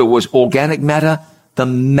get, if it was organic matter, the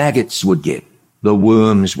maggots would get, the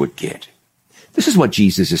worms would get. This is what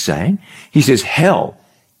Jesus is saying. He says hell,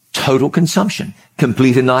 total consumption,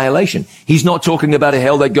 complete annihilation. He's not talking about a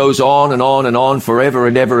hell that goes on and on and on forever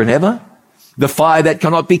and ever and ever. The fire that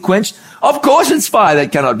cannot be quenched. Of course it's fire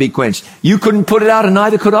that cannot be quenched. You couldn't put it out and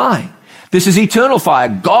neither could I. This is eternal fire,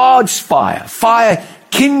 God's fire, fire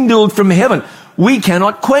kindled from heaven. We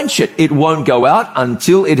cannot quench it. It won't go out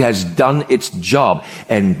until it has done its job.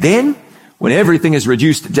 And then, when everything is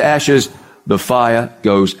reduced to ashes, the fire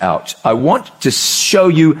goes out. I want to show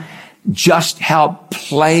you just how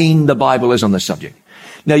plain the Bible is on the subject.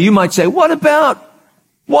 Now you might say, what about?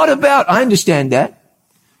 I understand that.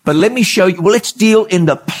 But let me show you, well, let's deal in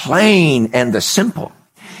the plain and the simple.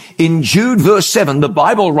 In Jude verse 7, the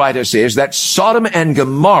Bible writer says that Sodom and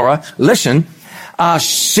Gomorrah, listen, are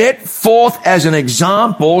set forth as an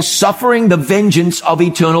example, suffering the vengeance of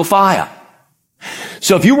eternal fire.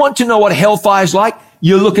 So if you want to know what hellfire is like,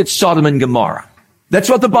 you look at Sodom and Gomorrah. That's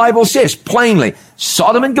what the Bible says, plainly.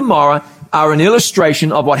 Sodom and Gomorrah are an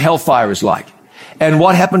illustration of what hellfire is like. And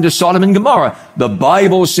what happened to Sodom and Gomorrah? The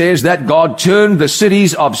Bible says that God turned the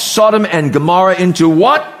cities of Sodom and Gomorrah into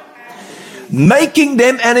what? Making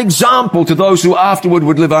them an example to those who afterward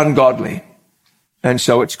would live ungodly. And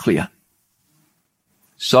so it's clear.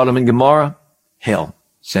 Sodom and Gomorrah, hell,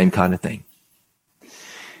 same kind of thing.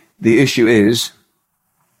 The issue is,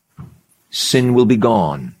 sin will be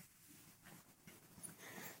gone.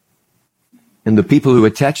 And the people who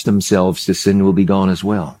attach themselves to sin will be gone as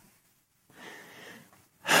well.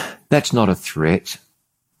 That's not a threat.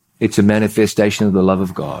 It's a manifestation of the love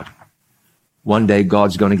of God. One day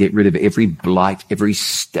God's going to get rid of every blight, every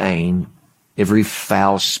stain, every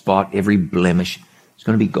foul spot, every blemish. It's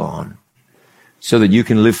going to be gone. So that you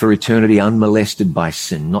can live for eternity unmolested by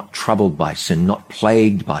sin, not troubled by sin, not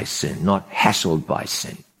plagued by sin, not hassled by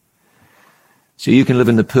sin. So you can live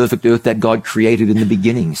in the perfect earth that God created in the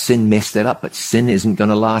beginning. Sin messed that up, but sin isn't going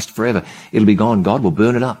to last forever. It'll be gone. God will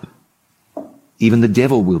burn it up. Even the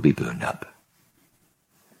devil will be burned up.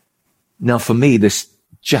 Now for me, this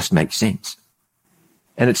just makes sense.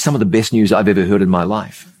 And it's some of the best news I've ever heard in my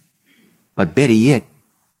life. But better yet,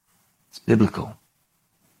 it's biblical.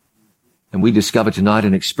 And we discover tonight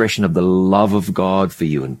an expression of the love of God for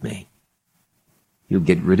you and me. He'll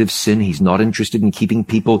get rid of sin. He's not interested in keeping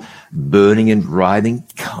people burning and writhing.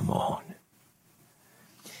 Come on.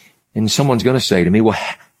 And someone's going to say to me, well,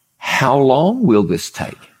 how long will this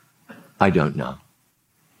take? I don't know.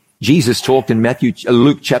 Jesus talked in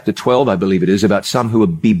Luke chapter 12, I believe it is, about some who will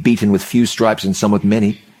be beaten with few stripes and some with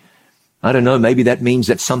many. I don't know. Maybe that means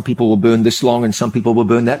that some people will burn this long and some people will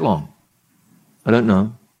burn that long. I don't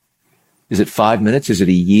know. Is it 5 minutes? Is it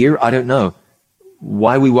a year? I don't know.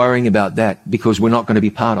 Why are we worrying about that? Because we're not going to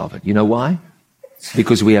be part of it. You know why?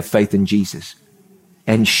 because we have faith in Jesus.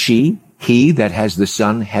 And he that has the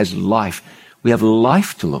Son has life. We have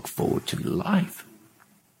life to look forward to.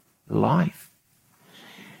 Life.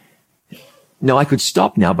 Now, I could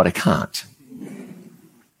stop now, but I can't.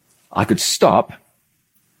 I could stop,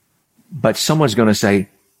 but someone's going to say,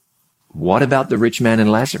 what about the rich man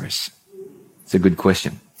and Lazarus? It's a good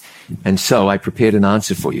question. And so I prepared an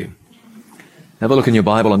answer for you. Have a look in your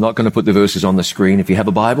Bible. I'm not going to put the verses on the screen. If you have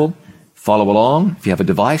a Bible, follow along. If you have a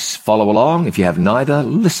device, follow along. If you have neither,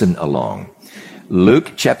 listen along.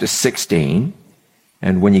 Luke chapter 16.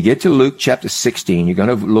 And when you get to Luke chapter 16, you're going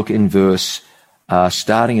to look in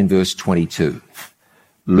starting in verse 22.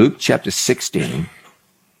 Luke chapter 16,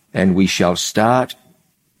 and we shall start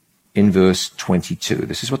in verse 22.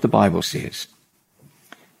 This is what the Bible says.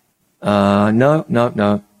 No.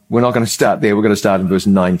 We're not going to start there. We're going to start in verse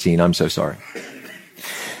 19. I'm so sorry.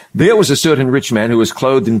 There was a certain rich man who was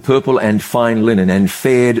clothed in purple and fine linen and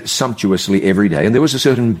fared sumptuously every day. And there was a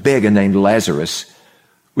certain beggar named Lazarus,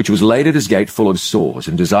 which was laid at his gate full of sores,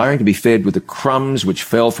 and desiring to be fed with the crumbs which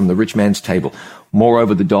fell from the rich man's table.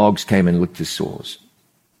 Moreover, the dogs came and licked his sores.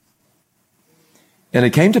 And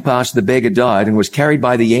it came to pass the beggar died and was carried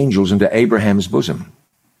by the angels into Abraham's bosom.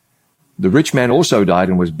 The rich man also died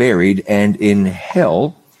and was buried, and in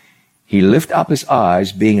hell he lift up his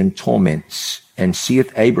eyes, being in torments, and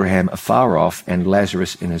seeth Abraham afar off and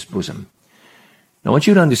Lazarus in his bosom. Now I want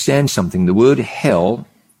you to understand something. The word hell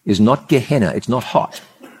is not Gehenna. It's not hot.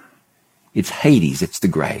 It's Hades. It's the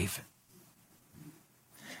grave.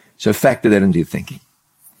 So factor that into your thinking.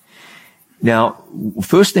 Now,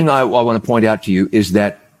 first thing I want to point out to you is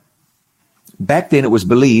that back then it was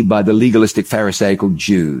believed by the legalistic Pharisaical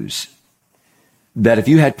Jews that if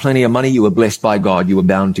you had plenty of money, you were blessed by God, you were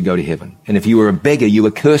bound to go to heaven. And if you were a beggar, you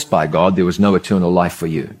were cursed by God, there was no eternal life for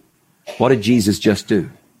you. What did Jesus just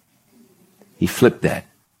do? He flipped that.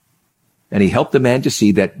 And he helped the man to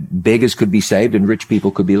see that beggars could be saved and rich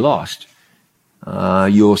people could be lost.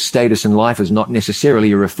 Your status in life is not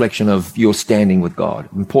necessarily a reflection of your standing with God.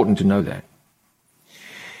 Important to know that.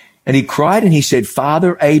 And he cried and he said,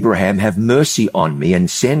 Father Abraham, have mercy on me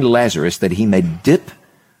and send Lazarus that he may dip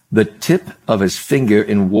the tip of his finger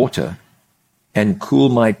in water and cool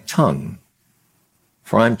my tongue,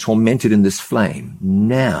 for I am tormented in this flame.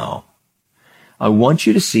 Now, I want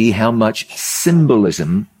you to see how much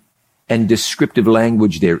symbolism and descriptive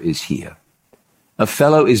language there is here. A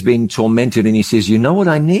fellow is being tormented and he says, you know what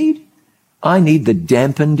I need? I need the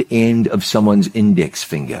dampened end of someone's index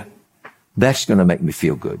finger. That's going to make me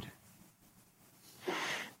feel good.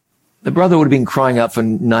 The brother would have been crying out for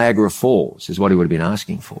Niagara Falls, is what he would have been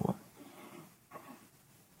asking for.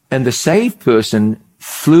 And the saved person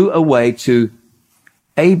flew away to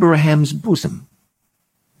Abraham's bosom.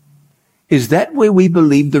 Is that where we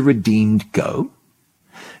believe the redeemed go?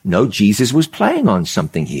 No, Jesus was playing on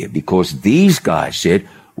something here because these guys said,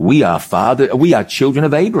 we are children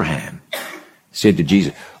of Abraham. Said to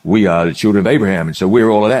Jesus, we are the children of Abraham, and so we're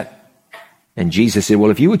all of that. And Jesus said,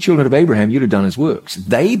 well, if you were children of Abraham, you'd have done his works.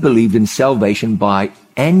 They believed in salvation by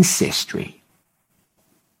ancestry.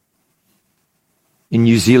 In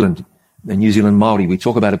New Zealand, the New Zealand Māori, we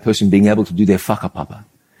talk about a person being able to do their whakapapa.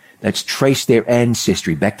 That's trace their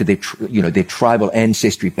ancestry back to their tribal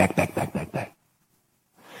ancestry, back.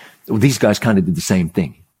 Well, these guys kind of did the same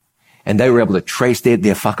thing. And they were able to trace their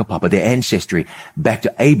whakapapa, their ancestry, back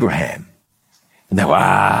to Abraham. And they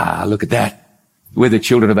were, look at that. We're the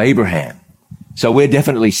children of Abraham. So we're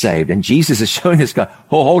definitely saved. And Jesus is showing this guy,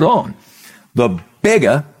 hold on. The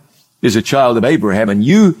beggar is a child of Abraham, and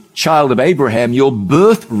you, child of Abraham, your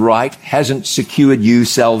birthright hasn't secured you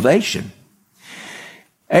salvation.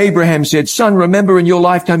 Abraham said, son, remember in your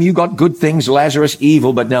lifetime you got good things, Lazarus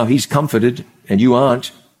evil, but now he's comforted and you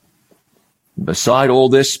aren't. Beside all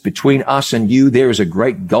this, between us and you, there is a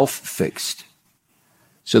great gulf fixed,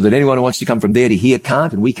 so that anyone who wants to come from there to here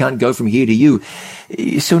can't, and we can't go from here to you.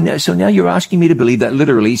 So now you're asking me to believe that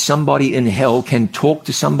literally somebody in hell can talk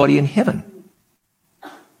to somebody in heaven.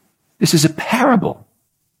 This is a parable.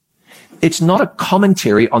 It's not a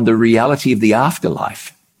commentary on the reality of the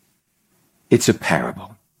afterlife. It's a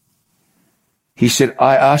parable. He said,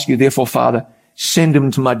 I ask you therefore, Father, send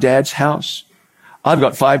him to my dad's house. I've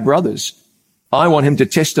got 5 brothers. I want him to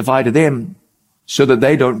testify to them so that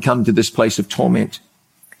they don't come to this place of torment.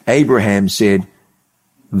 Abraham said,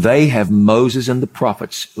 they have Moses and the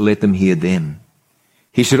prophets. Let them hear them.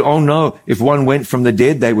 He said, oh no, if one went from the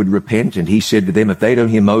dead, they would repent. And he said to them, if they don't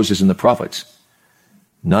hear Moses and the prophets,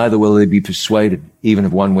 neither will they be persuaded, even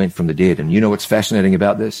if one went from the dead. And you know what's fascinating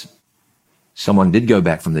about this? Someone did go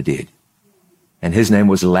back from the dead, and his name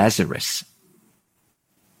was Lazarus.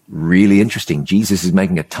 Really interesting. Jesus is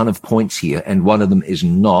making a ton of points here, and one of them is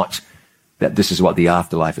not that this is what the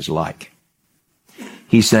afterlife is like.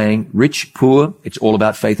 He's saying, rich, poor, it's all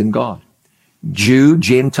about faith in God. Jew,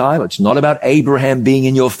 Gentile, it's not about Abraham being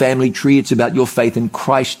in your family tree, it's about your faith in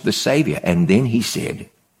Christ the Savior. And then he said,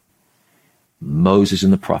 Moses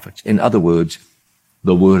and the prophets. In other words,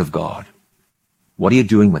 the Word of God. What are you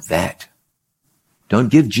doing with that? Don't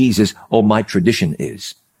give Jesus, all my tradition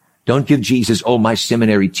is. Don't give Jesus, all my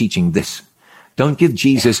seminary teaching this. Don't give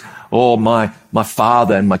Jesus, all my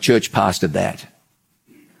father and my church pastor that.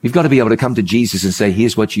 You've got to be able to come to Jesus and say,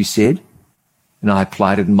 here's what you said, and I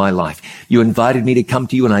applied it in my life. You invited me to come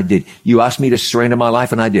to you, and I did. You asked me to surrender my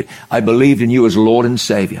life, and I did. I believed in you as Lord and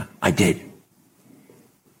Savior. I did.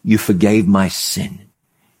 You forgave my sin.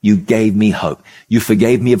 You gave me hope. You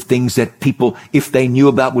forgave me of things that people, if they knew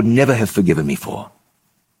about, would never have forgiven me for.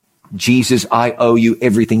 Jesus, I owe you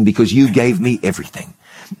everything because you gave me everything.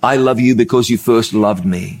 I love you because you first loved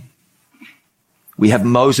me. We have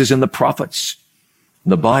Moses and the prophets.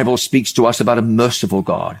 The Bible speaks to us about a merciful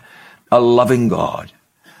God, a loving God,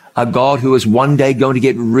 a God who is one day going to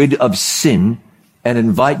get rid of sin and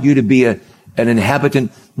invite you to be an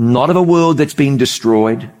inhabitant, not of a world that's been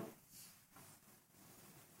destroyed,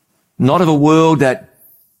 not of a world that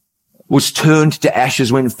was turned to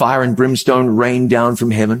ashes when fire and brimstone rained down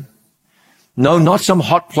from heaven. No, not some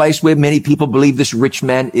hot place where many people believe this rich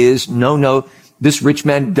man is. No, this rich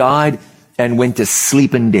man died and went to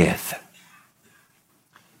sleep in death.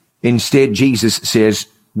 Instead, Jesus says,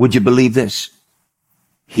 would you believe this?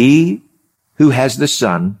 He who has the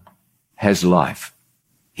Son has life.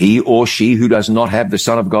 He or she who does not have the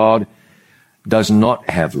Son of God does not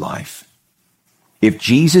have life. If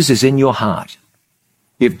Jesus is in your heart,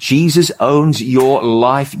 if Jesus owns your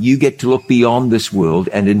life, you get to look beyond this world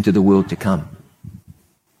and into the world to come.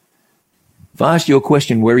 If I asked you a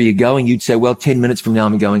question, where are you going? You'd say, well, 10 minutes from now,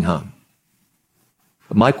 I'm going home.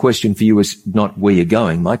 But my question for you is not where you're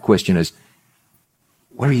going. My question is,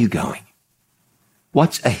 where are you going?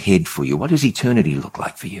 What's ahead for you? What does eternity look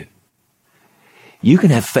like for you? You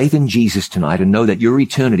can have faith in Jesus tonight and know that your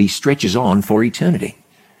eternity stretches on for eternity.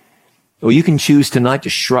 Or you can choose tonight to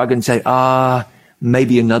shrug and say,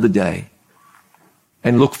 maybe another day.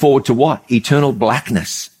 And look forward to what? Eternal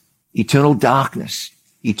blackness, eternal darkness,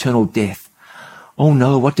 eternal death. Oh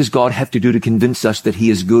no, what does God have to do to convince us that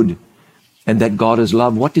he is good and that God is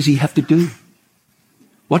love? What does he have to do?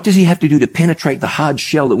 What does he have to do to penetrate the hard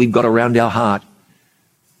shell that we've got around our heart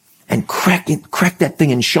and crack that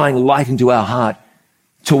thing and shine light into our heart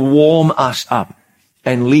to warm us up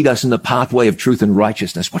and lead us in the pathway of truth and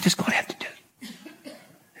righteousness? What does God have to do?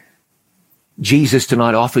 Jesus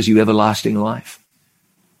tonight offers you everlasting life.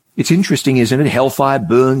 It's interesting, isn't it? Hellfire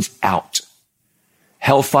burns out.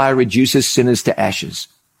 Hellfire reduces sinners to ashes.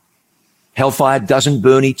 Hellfire doesn't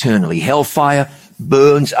burn eternally. Hellfire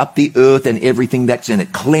burns up the earth and everything that's in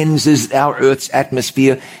it, cleanses our earth's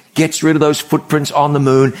atmosphere, gets rid of those footprints on the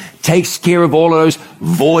moon, takes care of all of those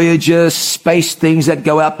Voyager space things that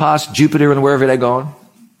go out past Jupiter and wherever they're gone.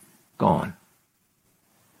 Gone.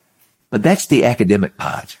 But that's the academic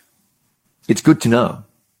part. It's good to know.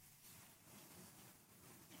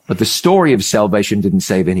 But the story of salvation didn't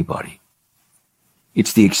save anybody.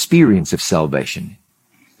 It's the experience of salvation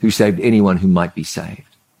who saved anyone who might be saved.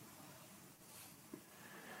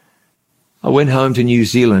 I went home to New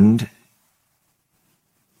Zealand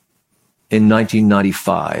in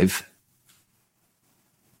 1995,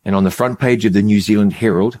 and on the front page of the New Zealand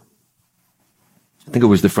Herald, I think it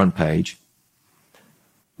was the front page,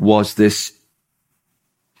 was this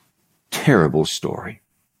terrible story.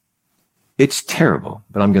 It's terrible,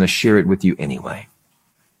 but I'm going to share it with you anyway.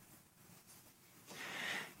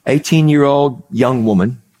 18-year-old young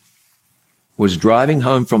woman was driving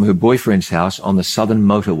home from her boyfriend's house on the southern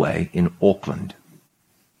motorway in Auckland.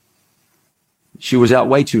 She was out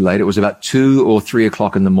way too late. It was about 2 or 3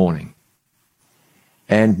 o'clock in the morning.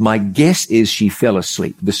 And my guess is she fell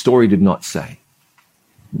asleep. The story did not say.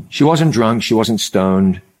 She wasn't drunk. She wasn't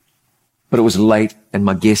stoned. But it was late, and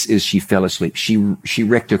my guess is she fell asleep. She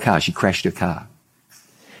wrecked her car. She crashed her car.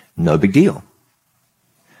 No big deal.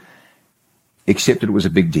 Except it was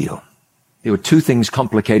a big deal. There were two things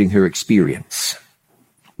complicating her experience.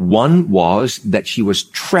 One was that she was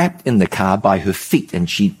trapped in the car by her feet, and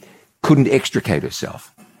she couldn't extricate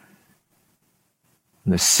herself.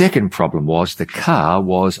 And the second problem was the car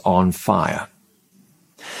was on fire.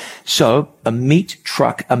 So a meat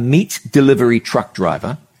delivery truck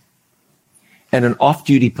driver and an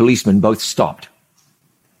off-duty policeman both stopped.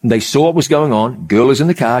 They saw what was going on. Girl is in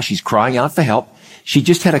the car. She's crying out for help. She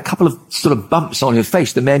just had a couple of sort of bumps on her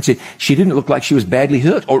face. The man said she didn't look like she was badly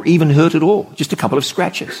hurt or even hurt at all, just a couple of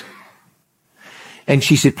scratches. And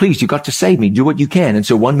she said, please, you got to save me. Do what you can. And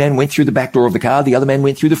so one man went through the back door of the car. The other man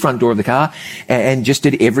went through the front door of the car and just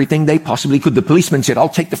did everything they possibly could. The policeman said, I'll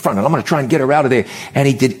take the front and I'm going to try and get her out of there. And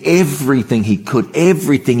he did everything he could.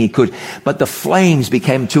 But the flames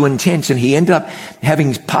became too intense and he ended up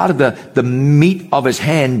having part of the meat of his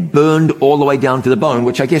hand burned all the way down to the bone,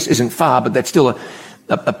 which I guess isn't far, but that's still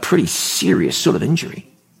a pretty serious sort of injury.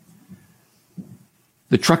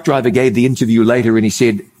 The truck driver gave the interview later and he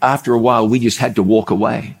said, after a while, we just had to walk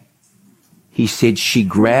away. He said, she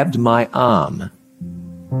grabbed my arm.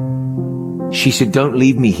 She said, don't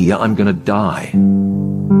leave me here. I'm going to die.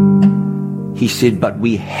 He said, but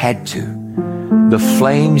we had to. The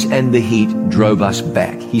flames and the heat drove us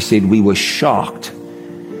back. He said, we were shocked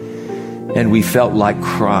and we felt like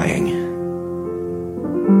crying,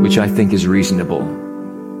 which I think is reasonable.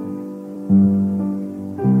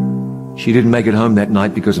 She didn't make it home that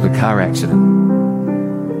night because of a car accident.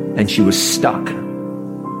 And she was stuck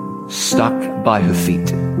by her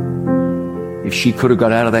feet. If she could have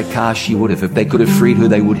got out of that car, she would have. If they could have freed her,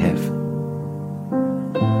 they would have.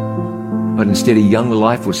 But instead, a young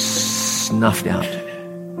life was snuffed out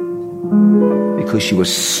because she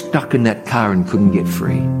was stuck in that car and couldn't get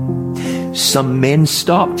free. Some men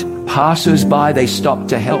stopped. Passers-by, they stopped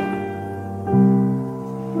to help.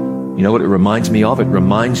 You know what it reminds me of? It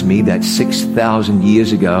reminds me that 6,000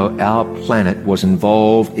 years ago, our planet was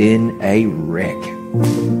involved in a wreck.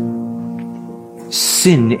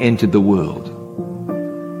 Sin entered the world.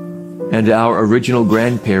 And our original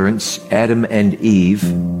grandparents, Adam and Eve,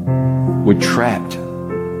 were trapped.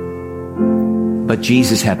 But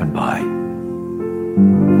Jesus happened by.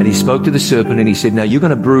 And he spoke to the serpent and he said, now you're going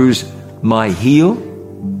to bruise my heel,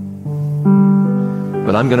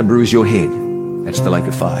 but I'm going to bruise your head. That's the lake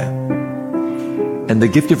of fire. And the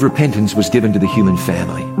gift of repentance was given to the human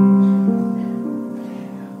family.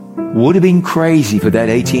 Would have been crazy for that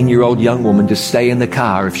 18-year-old young woman to stay in the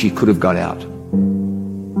car if she could have got out.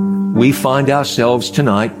 We find ourselves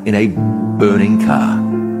tonight in a burning car.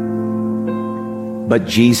 But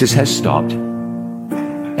Jesus has stopped.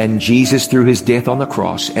 And Jesus, through his death on the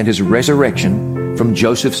cross and his resurrection from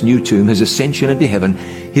Joseph's new tomb, his ascension into heaven,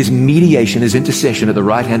 his mediation, his intercession at the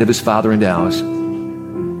right hand of his Father and ours,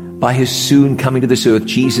 by his soon coming to this earth,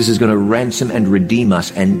 Jesus is going to ransom and redeem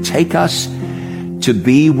us and take us to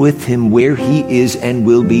be with him where he is and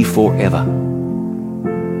will be forever.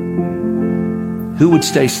 Who would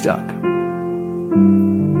stay stuck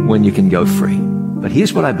when you can go free? But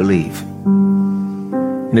here's what I believe.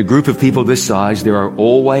 In a group of people this size, there are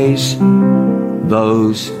always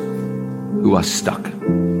those who are stuck.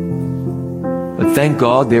 But thank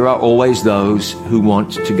God there are always those who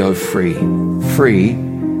want to go free. Free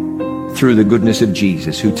through the goodness of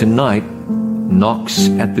Jesus, who tonight knocks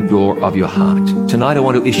at the door of your heart. Tonight I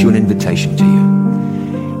want to issue an invitation to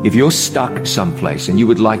you. If you're stuck someplace and you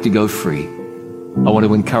would like to go free, I want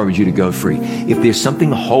to encourage you to go free. If there's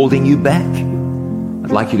something holding you back,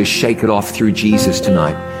 I'd like you to shake it off through Jesus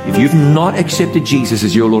tonight. If you've not accepted Jesus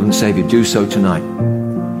as your Lord and Savior, do so tonight.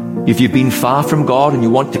 If you've been far from God and you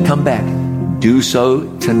want to come back, do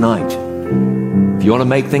so tonight. If you want to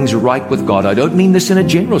make things right with God, I don't mean this in a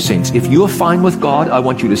general sense. If you're fine with God, I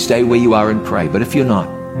want you to stay where you are and pray. But if you're not,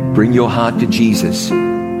 bring your heart to Jesus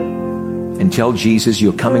and tell Jesus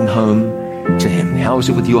you're coming home to him. How is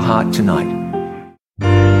it with your heart tonight?